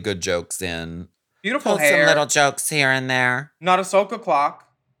some really good jokes in. Beautiful Told hair. some little jokes here and there. Not a Soka clock.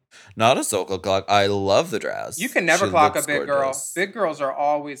 Not a Sokol clock. I love the dress. You can never She clock a looks big girl. gorgeous. Big girls are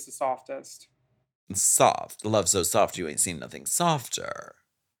always the softest. Soft. Love so soft you ain't seen nothing softer.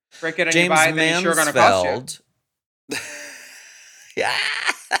 Break it and James you buy it, then it's sure gonna cost you. Mansfeld.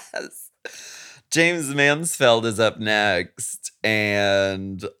 Yes. James Mansfeld is up next,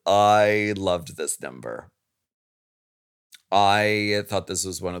 and I loved this number. I thought this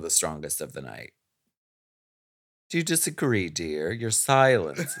was one of the strongest of the night. Do you disagree, dear? Your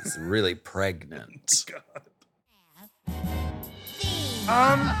silence is really pregnant.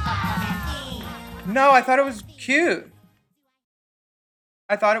 No, I thought it was cute.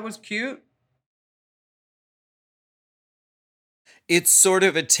 I thought it was cute. It's sort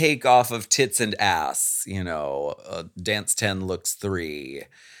of a takeoff of Tits and Ass, Dance 10 Looks 3.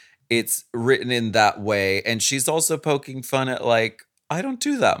 It's written in that way. And she's also poking fun at, I don't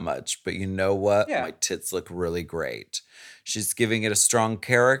do that much, but you know what? Yeah. My tits look really great. She's giving it a strong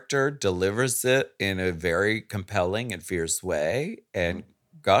character, delivers it in a very compelling and fierce way. And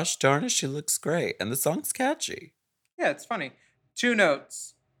gosh darn it, she looks great. And the song's catchy. Yeah, it's funny. 2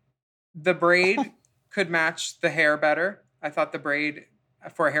 notes. The braid could match the hair better. I thought the braid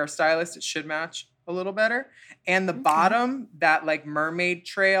for a hairstylist, it should match a little better. And the bottom, that mermaid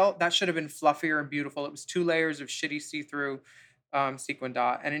trail, that should have been fluffier and beautiful. It was 2 layers of shitty see-through sequin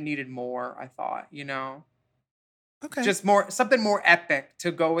dot, and it needed more, I thought, Okay. Just something more epic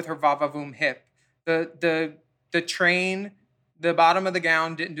to go with her va-va-voom hip. The train, the bottom of the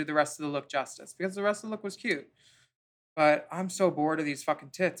gown didn't do the rest of the look justice because the rest of the look was cute. But I'm so bored of these fucking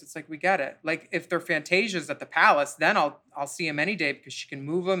tits. It's we get it. If they're Fantasias at the Palace, then I'll see them any day because she can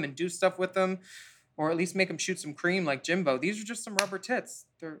move them and do stuff with them, or at least make them shoot some cream like Jimbo. These are just some rubber tits.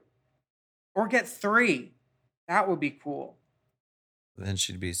 Or get 3. That would be cool. Then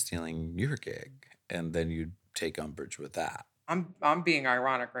she'd be stealing your gig, and then you'd take umbrage with that. I'm being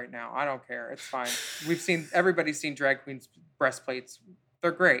ironic right now. I don't care. It's fine. Everybody's seen drag queens breastplates.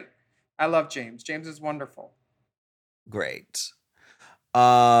 They're great. I love James. James is wonderful. Great.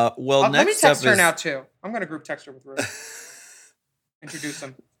 Well, Let me next text up her is now too. I'm gonna group text her with Ruth. Introduce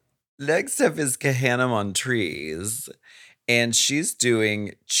him. next up is Kahanna on Trees, And she's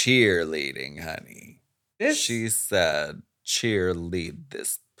doing cheerleading, honey. This She said, cheerlead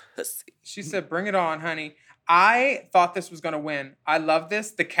this pussy. She said, "Bring it on, honey." I thought this was going to win. I love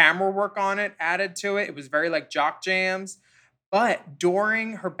this. The camera work on it added to it. It was very like jock jams. But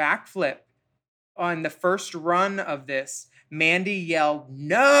during her backflip on the first run of this, Mandy yelled,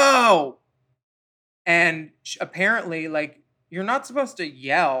 "No!" And apparently, like, you're not supposed to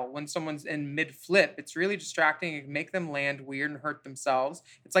yell when someone's in mid flip. It's really distracting. It can make them land weird and hurt themselves.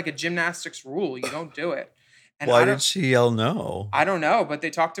 It's like a gymnastics rule. You don't do it. And Why did she yell no? I don't know, but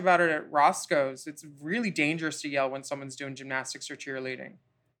they talked about it at Roscoe's. It's really dangerous to yell when someone's doing gymnastics or cheerleading.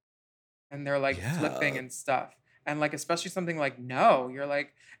 And they're like flipping and stuff. And like, especially something like no, you're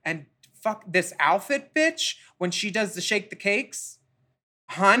like, and fuck this outfit bitch when she does the shake the cakes.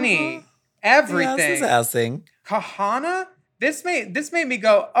 Honey, everything. Yes, assing. Kahana, this made me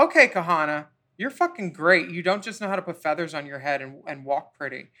go, okay, Kahana, you're fucking great. You don't just know how to put feathers on your head and walk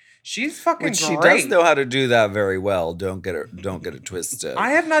pretty. She's fucking Which great. she does know how to do that very well. Don't get it twisted.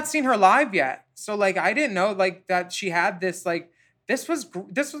 I have not seen her live yet. So like I didn't know like that she had this like this was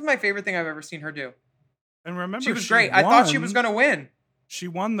my favorite thing I've ever seen her do. And remember, She was great. I thought she was going to win. She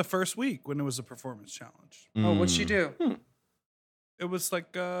won the first week when it was a performance challenge. Oh, what'd she do? It was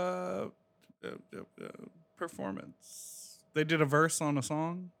like performance. They did a verse on a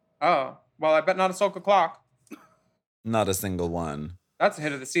song. Oh, well, I bet not a Soca Clock. Not a single one. That's a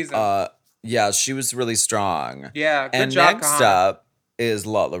hit of the season. Yeah, she was really strong. Yeah, good and job, next Kahana. up is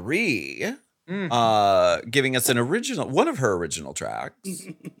Lala Ree, giving us one of her original tracks.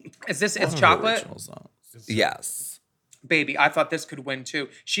 Is this One It's of her Chocolate? original songs. Yes. Baby, I thought this could win too.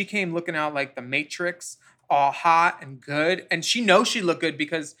 She came looking out like the Matrix, all hot and good. And she knows she looked good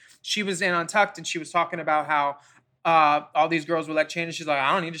because she was in Untucked and she was talking about how all these girls were like changing. She's like,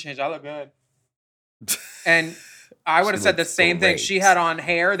 I don't need to change. I look good. And I would have said the same thing. She had on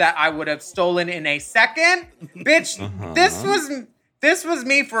hair that I would have stolen in a second. Bitch, this was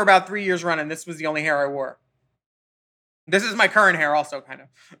me for about 3 years running. This was the only hair I wore. This is my current hair also, kind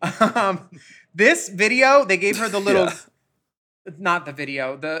of. This video, they gave her the little, not the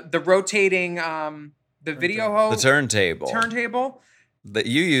video, the rotating, the video hose. The turntable. Turntable. That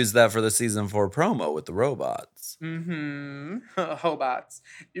you used that for the season 4 promo with the robots. Mm-hmm. Hobots.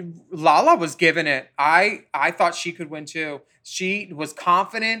 Lala was giving it. I thought she could win too. She was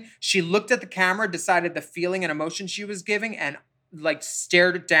confident. She looked at the camera, decided the feeling and emotion she was giving, and like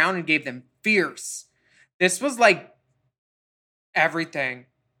stared it down and gave them fierce. This was like everything.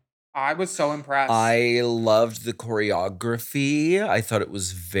 I was so impressed. I loved the choreography. I thought it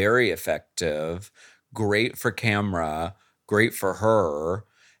was very effective. Great for camera. Great for her.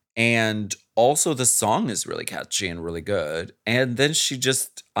 And also the song is really catchy and really good. And then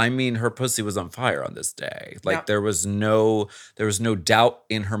her pussy was on fire on this day. Like there was no doubt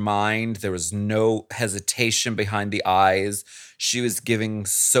in her mind. There was no hesitation behind the eyes. She was giving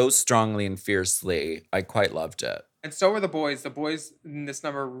so strongly and fiercely. I quite loved it. And so were the boys. The boys in this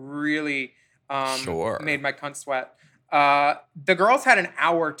number really made my cunt sweat. The girls had an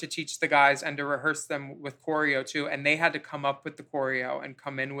hour to teach the guys and to rehearse them with choreo too, and they had to come up with the choreo and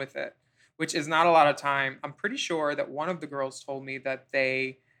come in with it, which is not a lot of time. I'm pretty sure that one of the girls told me that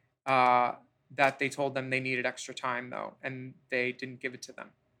they told them they needed extra time though, and they didn't give it to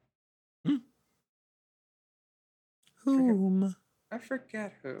them. Whom? I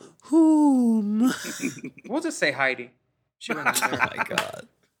forget who. Whom? We'll just say Heidi. She went in there. Oh my God.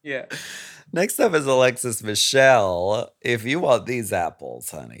 Yeah. Next up is Alexis Michelle. If you want these apples,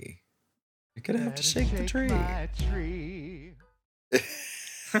 honey, you're going to have to shake the tree.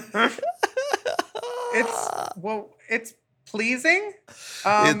 It's pleasing.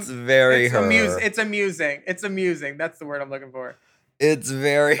 It's very her. It's amusing. It's amusing. That's the word I'm looking for. It's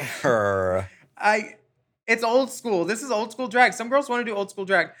very her. It's old school. This is old school drag. Some girls want to do old school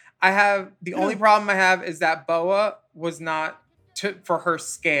drag. The only problem I have is that Boa was not for her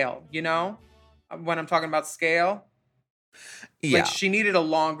scale, you know? When I'm talking about scale. Yeah. Like she needed a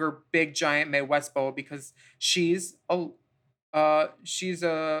longer, big, giant Mae West boa because she's a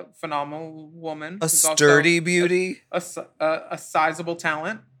phenomenal woman. A sturdy beauty. A sizable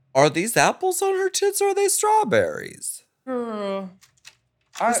talent. Are these apples on her tits or are they strawberries?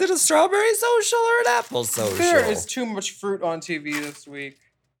 Is it a strawberry social or an apple social? There is too much fruit on TV this week.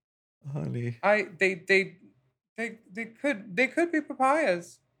 Honey. They could be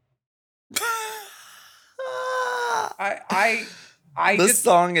papayas. This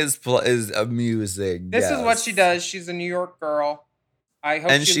song is amusing. This is what she does. She's a New York girl.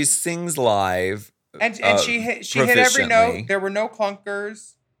 She sings live. And she hit every note. There were no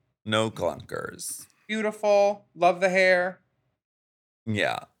clunkers. No clunkers. Beautiful. Love the hair.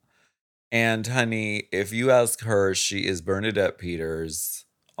 Yeah. And honey, if you ask her, she is Bernadette Peters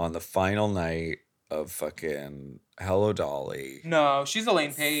on the final night of fucking Hello Dolly. No, she's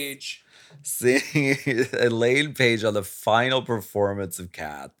Elaine Page. Singing Elaine Page on the final performance of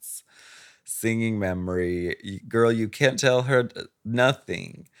Cats. Singing Memory. Girl, you can't tell her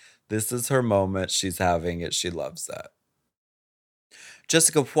nothing. This is her moment. She's having it. She loves it.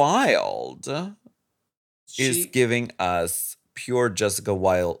 Jessica Wilde is giving us pure Jessica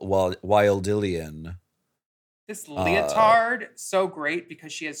Wildeillian. This leotard, so great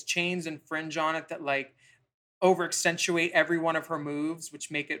because she has chains and fringe on it that like over accentuate every one of her moves, which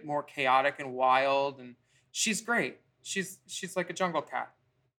make it more chaotic and wild. And she's great. She's like a jungle cat.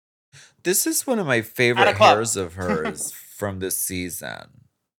 This is one of my favorite hairs of hers from this season.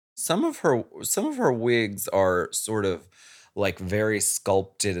 Some of her wigs are sort of like very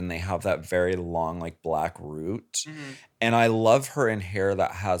sculpted and they have that very long like black root. Mm-hmm. And I love her in hair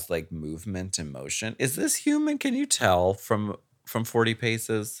that has like movement and motion. Is this human? Can you tell from 40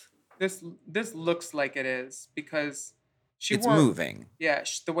 Paces? This looks like it is because it's moving. Yeah,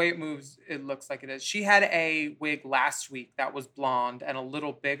 the way it moves, it looks like it is. She had a wig last week that was blonde and a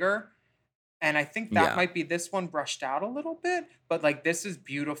little bigger. And I think that might be this one brushed out a little bit, but like this is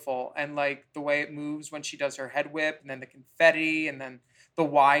beautiful. And like the way it moves when she does her head whip and then the confetti and then the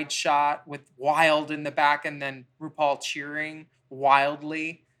wide shot with Wild in the back and then RuPaul cheering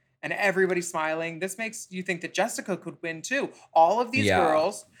wildly and everybody smiling. This makes you think that Jessica could win too. All of these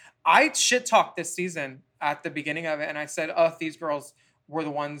girls, I shit talked this season at the beginning of it. And I said, oh, these girls were the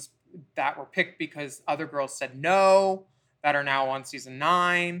ones that were picked because other girls said no, that are now on season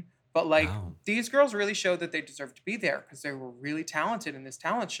 9. But like these girls really showed that they deserved to be there because they were really talented in this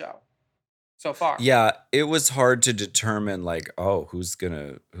talent show so far. Yeah, it was hard to determine like, oh, who's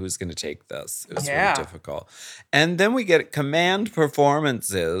gonna take this. It was really difficult. And then we get command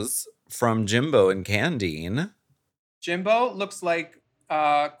performances from Jimbo and Candine. Jimbo looks like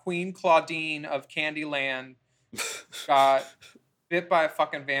Queen Claudine of Candyland got bit by a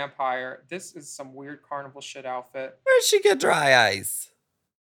fucking vampire. This is some weird carnival shit outfit. Where'd she get dry ice?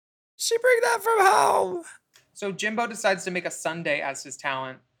 She bring that from home. So Jimbo decides to make a sundae as his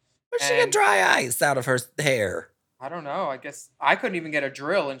talent. Where'd she get dry ice out of her hair? I don't know. I guess I couldn't even get a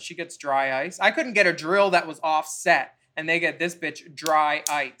drill and she gets dry ice. I couldn't get a drill that was offset and they get this bitch dry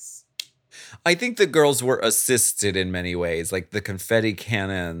ice. I think the girls were assisted in many ways, like the confetti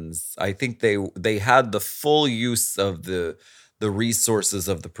cannons. I think they had the full use of the resources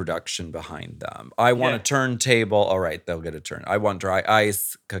of the production behind them. I want a turntable. All right, they'll get a turn. I want dry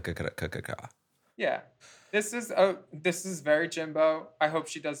ice. Yeah. This is very Jimbo. I hope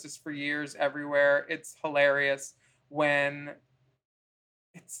she does this for years everywhere. It's hilarious when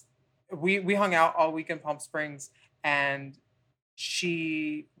we hung out all week in Palm Springs and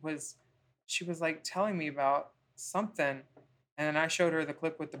she was like telling me about something and then I showed her the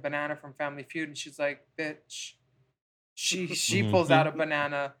clip with the banana from Family Feud and she's like, bitch. She pulls out a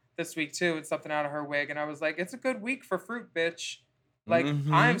banana this week too and something out of her wig. And I was like, it's a good week for fruit, bitch. Like,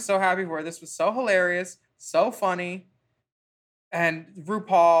 I'm so happy for her. This was so hilarious, so funny. And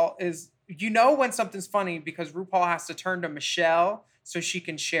RuPaul is, when something's funny because RuPaul has to turn to Michelle so she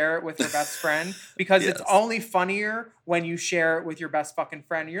can share it with her best friend because it's only funnier when you share it with your best fucking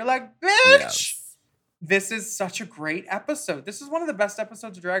friend. And you're like, bitch, this is such a great episode. This is one of the best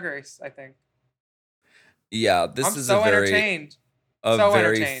episodes of Drag Race, I think. Yeah, this is so a very entertained.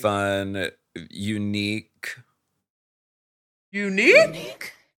 very fun, unique,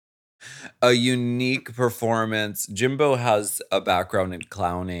 a unique performance. Jimbo has a background in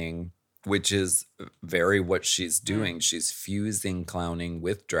clowning, which is very what she's doing. She's fusing clowning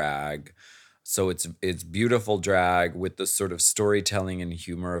with drag. So it's beautiful drag with the sort of storytelling and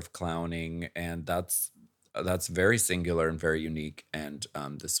humor of clowning, and that's very singular and very unique. And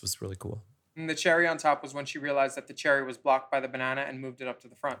this was really cool. And the cherry on top was when she realized that the cherry was blocked by the banana and moved it up to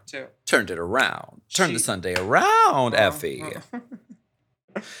the front, too. Turned it around. Turned the sundae around, Effie.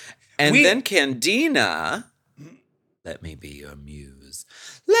 And then Candina, let me be your muse.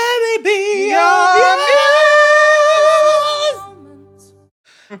 Let me be your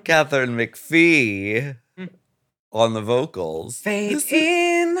muse. Catherine McPhee on the vocals. Fade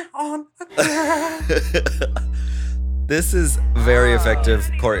in on a girl. This is very effective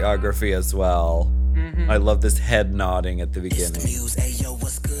choreography as well. I love this head nodding at the beginning.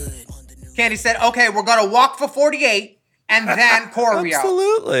 Candy said, okay, we're going to walk for 48 and then choreo.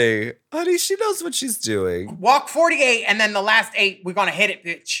 Absolutely. Honey, she knows what she's doing. Walk 48 and then the last 8, we're going to hit it,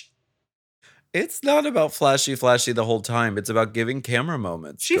 bitch. It's not about flashy the whole time. It's about giving camera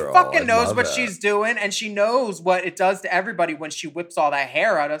moments. She girl. fucking I knows love what it. she's doing, and she knows what it does to everybody when she whips all that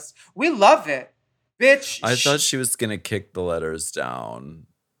hair at us. We love it. Bitch. I thought she was gonna kick the letters down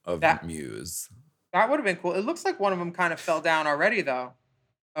of That- Muse. That would have been cool. It looks like one of them kind of fell down already, though.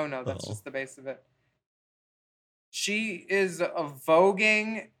 Oh, no, that's Oh. just the base of it. She is a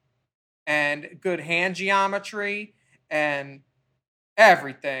voguing and good hand geometry and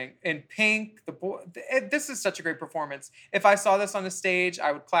everything in pink. This is such a great performance. If I saw this on the stage,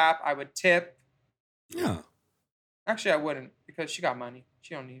 I would clap. I would tip. Yeah. Actually, I wouldn't because she got money.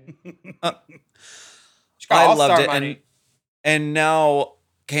 She don't need it. Uh, She got I all-star loved it. money. And now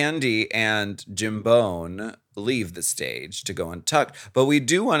Candy and Jim Bone leave the stage to go untucked. But we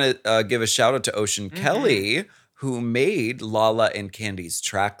do want to give a shout out to Ocean Kelly, who made Lala and Candy's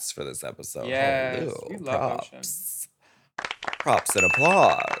tracks for this episode. Yes, Hallelujah. we love Props. Props and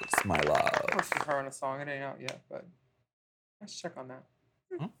applause, my Of love. course, it's her on a song. It ain't out yet, but let's check on that.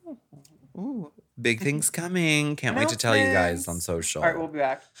 Ooh, big things coming. Can't wait to tell you guys on Announcements. social. All right, we'll be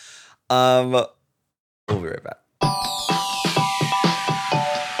back. We'll be right back.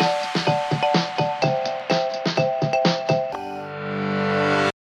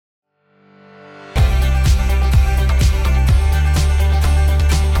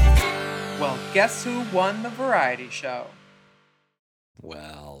 Well, guess who won the variety show?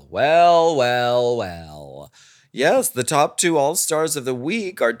 Well. Yes, the top two all-stars of the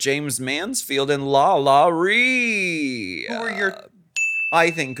week are James Mansfield and Lala Ree. Who were your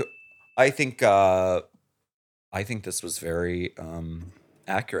I think this was very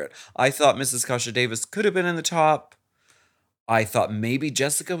accurate. I thought Mrs. Kasha Davis could have been in the top. I thought maybe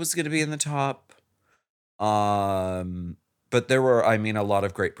Jessica was going to be in the top. But there were, I mean, a lot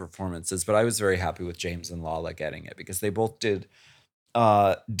of great performances, but I was very happy with James and Lala getting it because they both did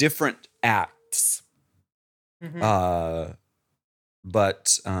different acts. Mhm.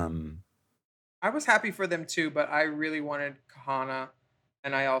 But I was happy for them too, but I really wanted Kahana,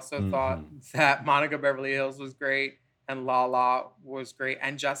 and I also thought that Monica Beverly Hills was great, and Lala was great,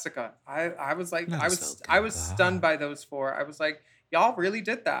 and Jessica. I was like, Not I was so good, I was stunned by those four. I was like, y'all really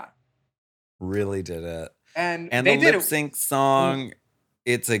did that, really did it. and And they the did lip it. sync song,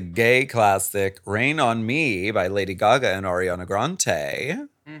 it's a gay classic, Rain on Me by Lady Gaga and Ariana Grande.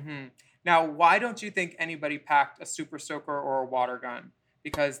 Mm-hmm. Now, why don't you think anybody packed a super soaker or a water gun?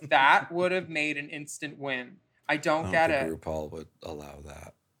 Because that would have made an instant win. I don't I get don't it. think RuPaul would allow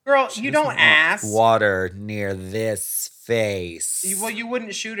that. Girl, She you doesn't don't want ask. water near this face. You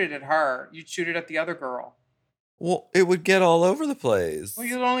wouldn't shoot it at her. You'd shoot it at the other girl. Well, it would get all over the place. Well,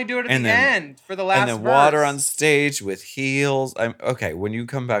 you'd only do it at And the then- end for the last And then verse. water on stage with heels. Okay, when you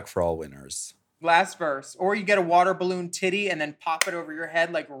come back for all winners. Last verse. Or you get a water balloon titty and then pop it over your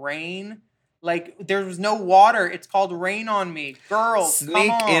head like rain. Like, there was no water. It's called Rain on Me. Girls, Sneak come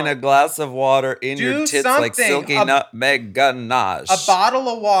on. in a glass of water in Do your tits like something. silky A- nutmeg ganache. A bottle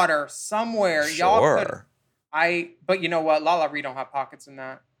of water somewhere. Y'all could. Sure. But you know what? Lala Ree don't have pockets in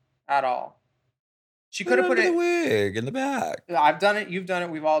that at all. She could have put under it. the wig in the back. I've done it. You've done it.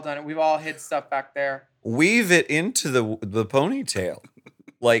 We've all done it. We've all hid stuff back there. Weave it into the ponytail,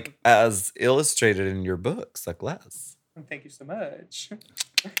 like as illustrated in your books, like Les. Thank you so much.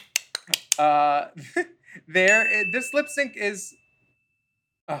 This lip sync is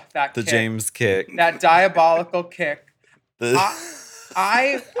that The kick. James kick. That diabolical kick. The-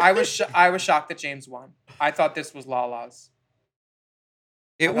 I was shocked that James won. I thought this was Lala's.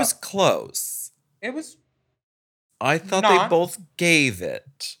 it was close. It was. I thought Not. they both gave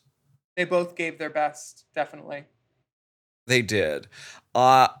it. They both gave their best, definitely. They did.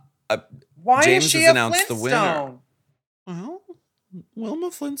 Why James is she has a announced the winner. Flintstone? Well,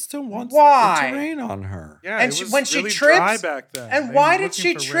 Wilma Flintstone wants Why? it to rain on her. Yeah, And it was when she really dry trips- back then. And They why were did she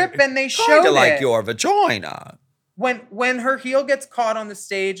looking for trip? rain. And they Kind showed of like it. your vagina. When her heel gets caught on the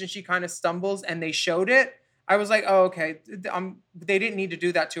stage and she kind of stumbles and they showed it, I was like, oh, okay. They didn't need to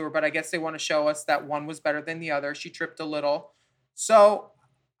do that to her, but I guess they want to show us that one was better than the other. She tripped a little. So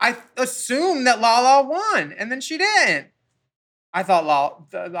I assumed that Lala won, and then she didn't. I thought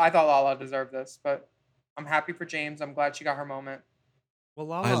Lala deserved this, but I'm happy for James. I'm glad she got her moment. Well,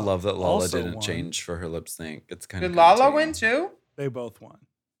 Lala I love that Lala also didn't won. change for her lip sync. It's kind of Did Lala win too? They both won.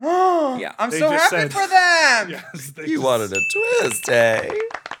 Yeah, I'm They so just happy said- for them. Yes, they You just- wanted a twist, eh?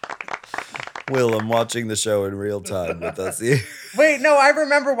 Will, I'm watching the show in real time with us here. Wait, no, I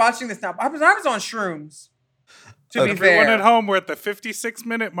remember watching this now. I was on shrooms. To be Everyone fair. at home, we're at the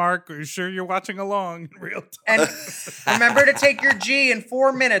 56-minute mark. Are you sure you're watching along in real time? And remember to take your G in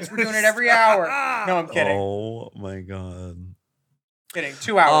 4 minutes. We're doing it every hour. No, I'm kidding. Oh my god. Kidding.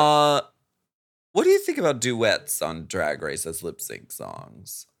 2 hours. What do you think about duets on Drag Race as lip sync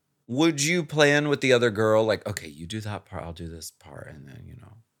songs? Would you plan with the other girl, like, okay, you do that part, I'll do this part, and then, you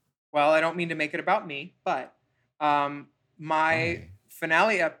know. Well, I don't mean to make it about me, but my Why?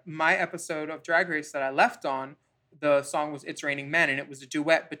 my episode of Drag Race that I left on, the song was "It's Raining Men," and it was a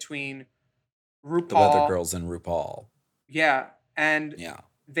duet between RuPaul. The Weather Girls and RuPaul. Yeah, and Yeah.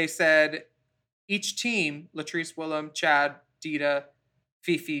 they said each team, Latrice, Willem, Chad, Dita,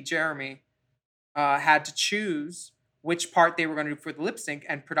 Fifi, Jeremy, had to choose which part they were going to do for the lip sync,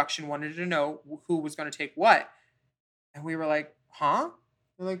 and production wanted to know who was going to take what. And we were like, huh?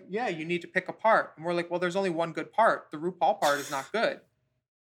 They're like, yeah, you need to pick a part. And we're like, well, there's only one good part. The RuPaul part is not good.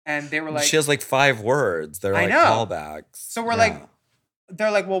 And they were like, she has like 5 words. They're I like know. callbacks. So we're like,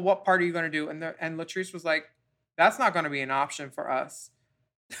 they're like, well, what part are you going to do? And Latrice was like, that's not going to be an option for us.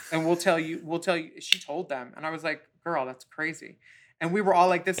 And we'll tell you. She told them. And I was like, girl, that's crazy. And we were all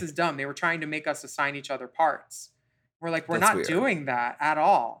like, this is dumb. They were trying to make us assign each other parts. We're like, we're That's not weird. doing that at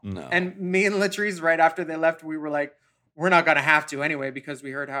all. No. And me and Latrice, right after they left, we were like, we're not going to have to anyway, because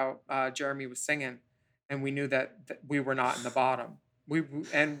we heard how Jeremy was singing. And we knew that we were not in the bottom. We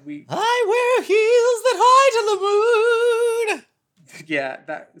I wear heels that hide in the moon.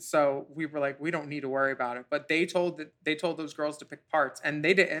 yeah, so we were like, we don't need to worry about it. But they told those girls to pick parts, and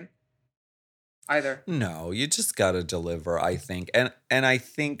they didn't either. No, you just gotta deliver, I think. And I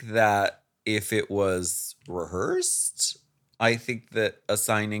think that if it was rehearsed, I think that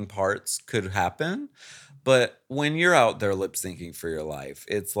assigning parts could happen. But when you're out there lip syncing for your life,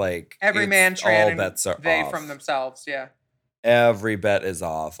 it's like Every man, all Tran, bets are and they off. from themselves. Yeah. Every bet is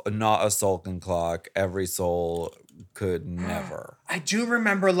off. Not a sulking clock. Every soul could never. I do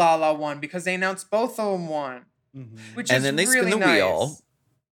remember Lala won because they announced both of them won, which And is then they really spin the nice. wheel.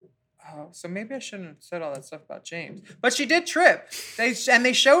 Oh, so maybe I shouldn't have said all that stuff about James, but she did trip. They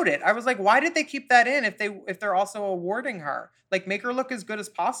showed it. I was like, why did they keep that in if they're also awarding her? Like, make her look as good as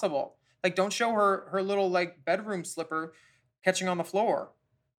possible. Like, don't show her little like bedroom slipper catching on the floor.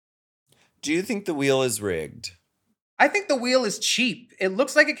 Do you think the wheel is rigged? I think the wheel is cheap. It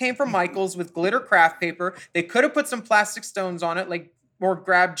looks like it came from Michael's with glitter craft paper. They could have put some plastic stones on it, like, or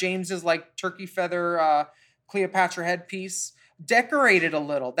grabbed James's like turkey feather Cleopatra headpiece, decorated a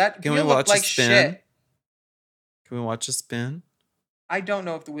little. That Can we wheel watch looked a like spin? shit. Can we watch a spin? I don't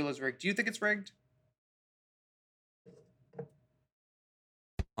know if the wheel is rigged. Do you think it's rigged?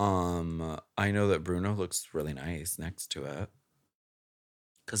 I know that Bruno looks really nice next to it.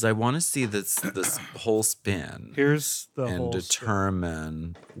 Because I want to see this whole spin. Here's the and whole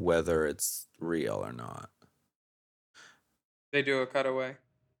determine whether it's real or not. They do a cutaway.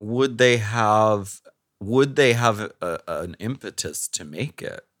 Would they have an impetus to make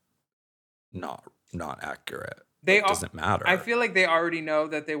it not accurate? It doesn't matter. I feel like they already know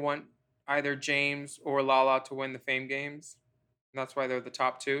that they want either James or Lala to win the Fame Games. And that's why they're the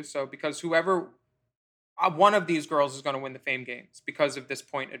top two. So because whoever one of these girls is going to win the Fame Games because of this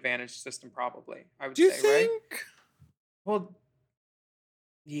point advantage system, probably. I would Do you say, think? right? Well,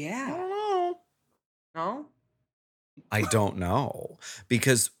 yeah. I don't know. No? I don't know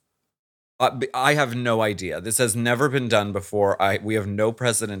because I have no idea. This has never been done before. We have no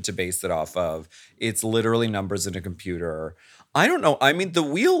precedent to base it off of. It's literally numbers in a computer. I don't know. I mean, the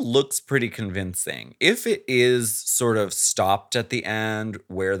wheel looks pretty convincing. If it is sort of stopped at the end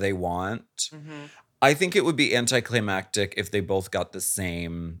where they want, Mm-hmm. I think it would be anticlimactic if they both got the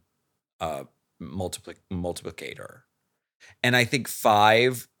same multiplicator. And I think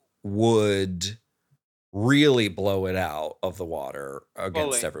 5 would really blow it out of the water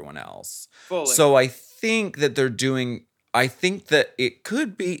against Fully. everyone else. Fully. So I think that I think that it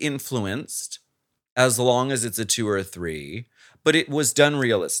could be influenced as long as it's a 2 or a 3, but it was done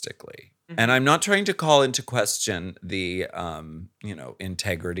realistically. And I'm not trying to call into question the,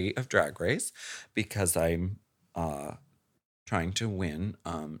 integrity of Drag Race because I'm trying to win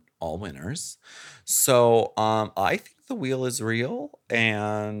all winners. So I think the wheel is real,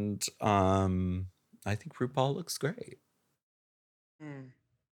 and I think RuPaul looks great.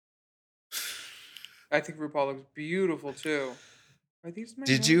 I think RuPaul looks beautiful too. Are these my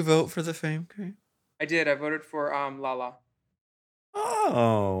Did you vote for the Fame Game? I did. I voted for Lala.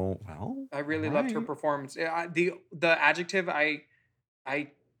 Oh, well. I really loved her performance. The adjective I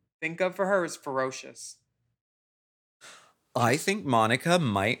think of for her is ferocious. I think Monica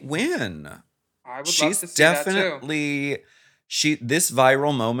might win. I would She's love to see that too. definitely this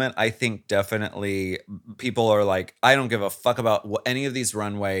viral moment. I think definitely people are like, I don't give a fuck about any of these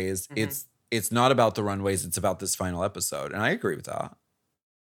runways. Mhm. It's not about the runways. It's about this final episode, and I agree with that.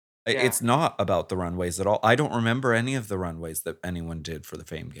 Yeah. It's not about the runways at all. I don't remember any of the runways that anyone did for the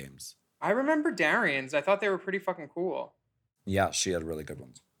Fame Games. I remember Darian's. I thought they were pretty fucking cool. Yeah, she had really good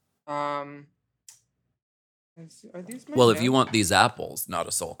ones. Are these my Well, if you notes? want these apples, not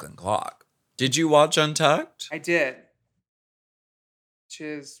a sulking clock. Did you watch Untucked? I did. Which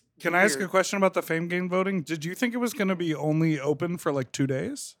is Can I ask a weird. question about the Fame Game voting? Did you think it was going to be only open for like 2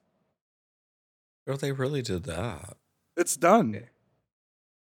 days? Girl, they really did that. It's done.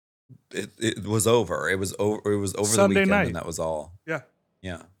 It was over. It was over. It was over Sunday the weekend, night. and that was all. Yeah,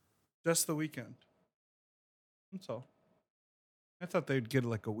 Yeah. just the weekend. That's all. I thought they'd get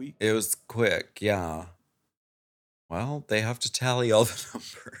like a week. It was quick. Yeah. Well, they have to tally all the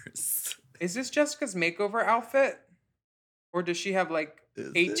numbers. Is this Jessica's makeover outfit? Or does she have like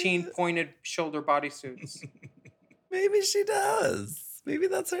Is 18 it? pointed shoulder bodysuits? Maybe she does. Maybe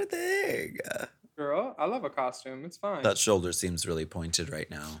that's her thing. Girl, I love a costume. It's fine. That shoulder seems really pointed right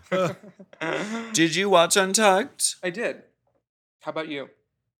now. Did you watch Untucked? I did. How about you?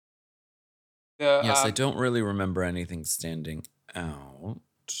 The, Yes, I don't really remember anything standing out.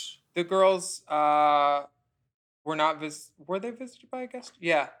 The girls were not were they visited by a guest?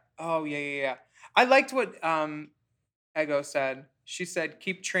 Yeah. Oh yeah. I liked what Ego said. She said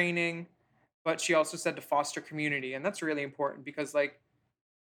keep training, but she also said to foster community, and that's really important because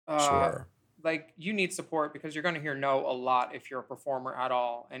Sure. like you need support because you're going to hear no a lot if you're a performer at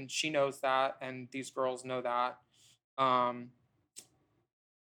all, and she knows that, and these girls know that.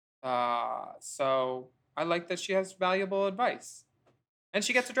 So I like that she has valuable advice, and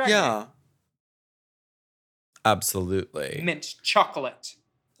she gets a drag name. Yeah. Absolutely. Mint chocolate.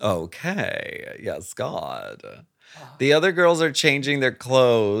 Okay. Yes, God. The other girls are changing their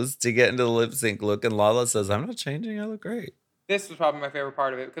clothes to get into the lip sync look, and Lala says, I'm not changing. I look great. This was probably my favorite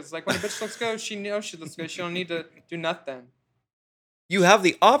part of it because, like, when a bitch looks good, she knows she looks good. She don't need to do nothing. You have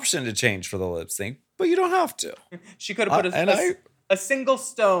the option to change for the lip sync, but you don't have to. She could have put a single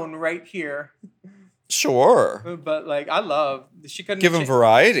stone right here, Sure. but like, I love she couldn't Give them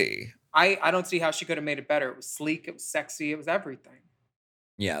variety. I don't see how she could have made it better. It was sleek. It was sexy. It was everything.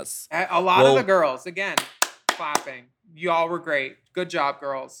 Yes. A lot of the girls, again, clapping. Y'all were great. Good job,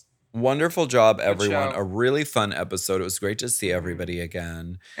 girls. Wonderful job, everyone. show. A really fun episode. It was great to see everybody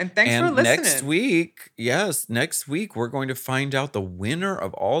again. And thanks for listening. Next week, we're going to find out the winner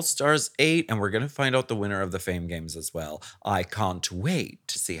of All Stars 8, and we're going to find out the winner of the Fame Games as well. I can't wait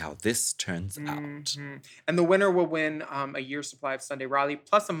to see how this turns out. And the winner will win a year's supply of Sunday Riley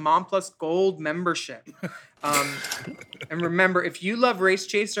plus a Mom Plus Gold membership. And remember, if you love Race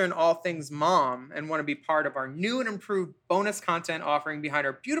Chaser and all things mom and want to be part of our new and improved bonus content offering behind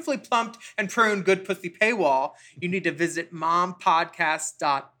our beautifully plumped and pruned Good Pussy paywall, you need to visit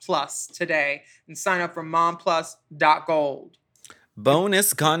mompodcast.plus today and sign up for momplus.gold.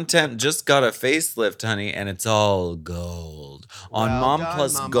 Bonus content just got a facelift, honey, and it's all gold. On Well Mom done,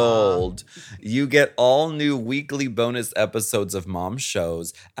 Plus Mama. Gold, you get all new weekly bonus episodes of Mom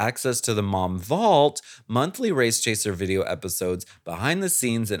shows, access to the Mom Vault, monthly Race Chaser video episodes, behind the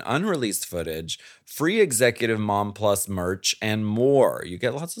scenes and unreleased footage, free executive Mom Plus merch, and more. You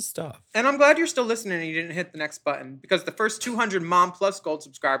get lots of stuff. And I'm glad you're still listening and you didn't hit the next button because the first 200 Mom Plus Gold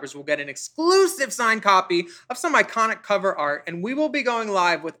subscribers will get an exclusive signed copy of some iconic cover art, and we will be going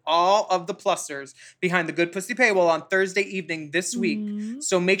live with all of the plusers behind the Good Pussy paywall on Thursday evening this week.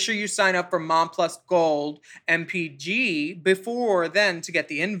 So make sure you sign up for Mom Plus Gold MPG before then to get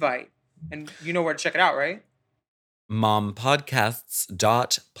the invite. And you know where to check it out, right?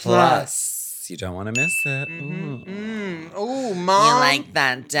 mompodcasts.plus. You don't want to miss it. Oh, Mom.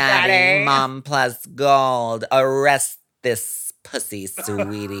 that, Daddy? Mom Plus Gold. Arrest this pussy,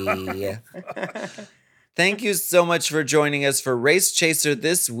 sweetie. Thank you so much for joining us for Race Chaser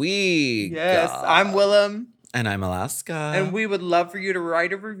this week. Yes, I'm Willem. And I'm Alaska. And we would love for you to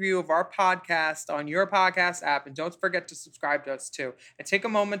write a review of our podcast on your podcast app. And don't forget to subscribe to us too. And take a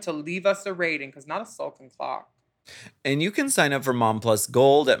moment to leave us a rating because not a sulking clock. And you can sign up for Mom Plus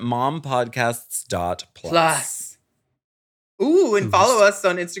Gold at mompodcasts.plus. Plus. Ooh, and follow us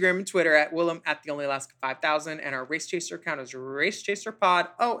on Instagram and Twitter at Willem at the Only Alaska 5000. And our Race Chaser account is Race Chaser Pod.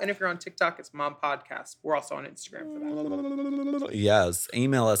 Oh, and if you're on TikTok, it's Mom Podcast. We're also on Instagram for that. Yes.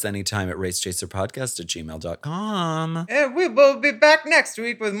 Email us anytime at racechaserpodcast@gmail.com. And we will be back next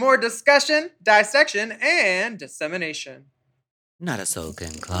week with more discussion, dissection, and dissemination. Not a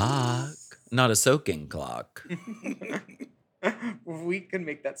soaking clock. Not a soaking clock. We could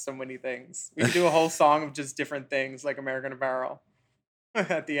make that so many things. We could do a whole song of just different things, like American Apparel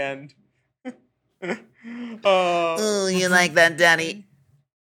at the end. Oh, you like that, Daddy?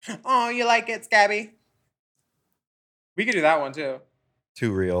 Oh, you like it, Scabby? We could do that one too.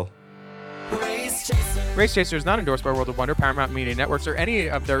 Too real. Race Chaser. Race Chaser is not endorsed by World of Wonder, Paramount Media Networks, or any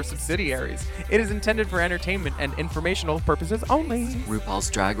of their subsidiaries. It is intended for entertainment and informational purposes only. RuPaul's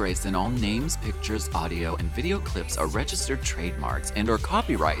Drag Race and all names, pictures, audio, and video clips are registered trademarks and/or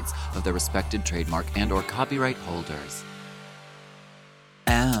copyrights of their respected trademark and/or copyright holders.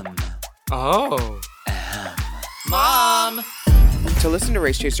 Oh. Mom! To listen to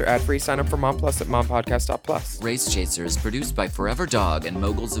Race Chaser ad-free, sign up for Mom Plus at mompodcast.plus. Race Chaser is produced by Forever Dog and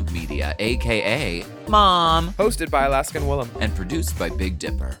Moguls of Media, aka Mom, Hosted by Alaskan Willem. and produced by Big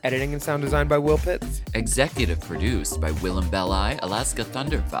Dipper. Editing and sound design by Will Pitts. Executive produced by Willem Belli, Alaska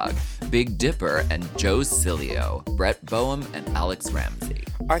Thunderfuck, Big Dipper, and Joe Cilio, Brett Boehm, and Alex Ramsey.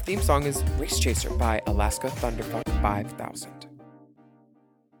 Our theme song is Race Chaser by Alaska Thunderfuck 5000.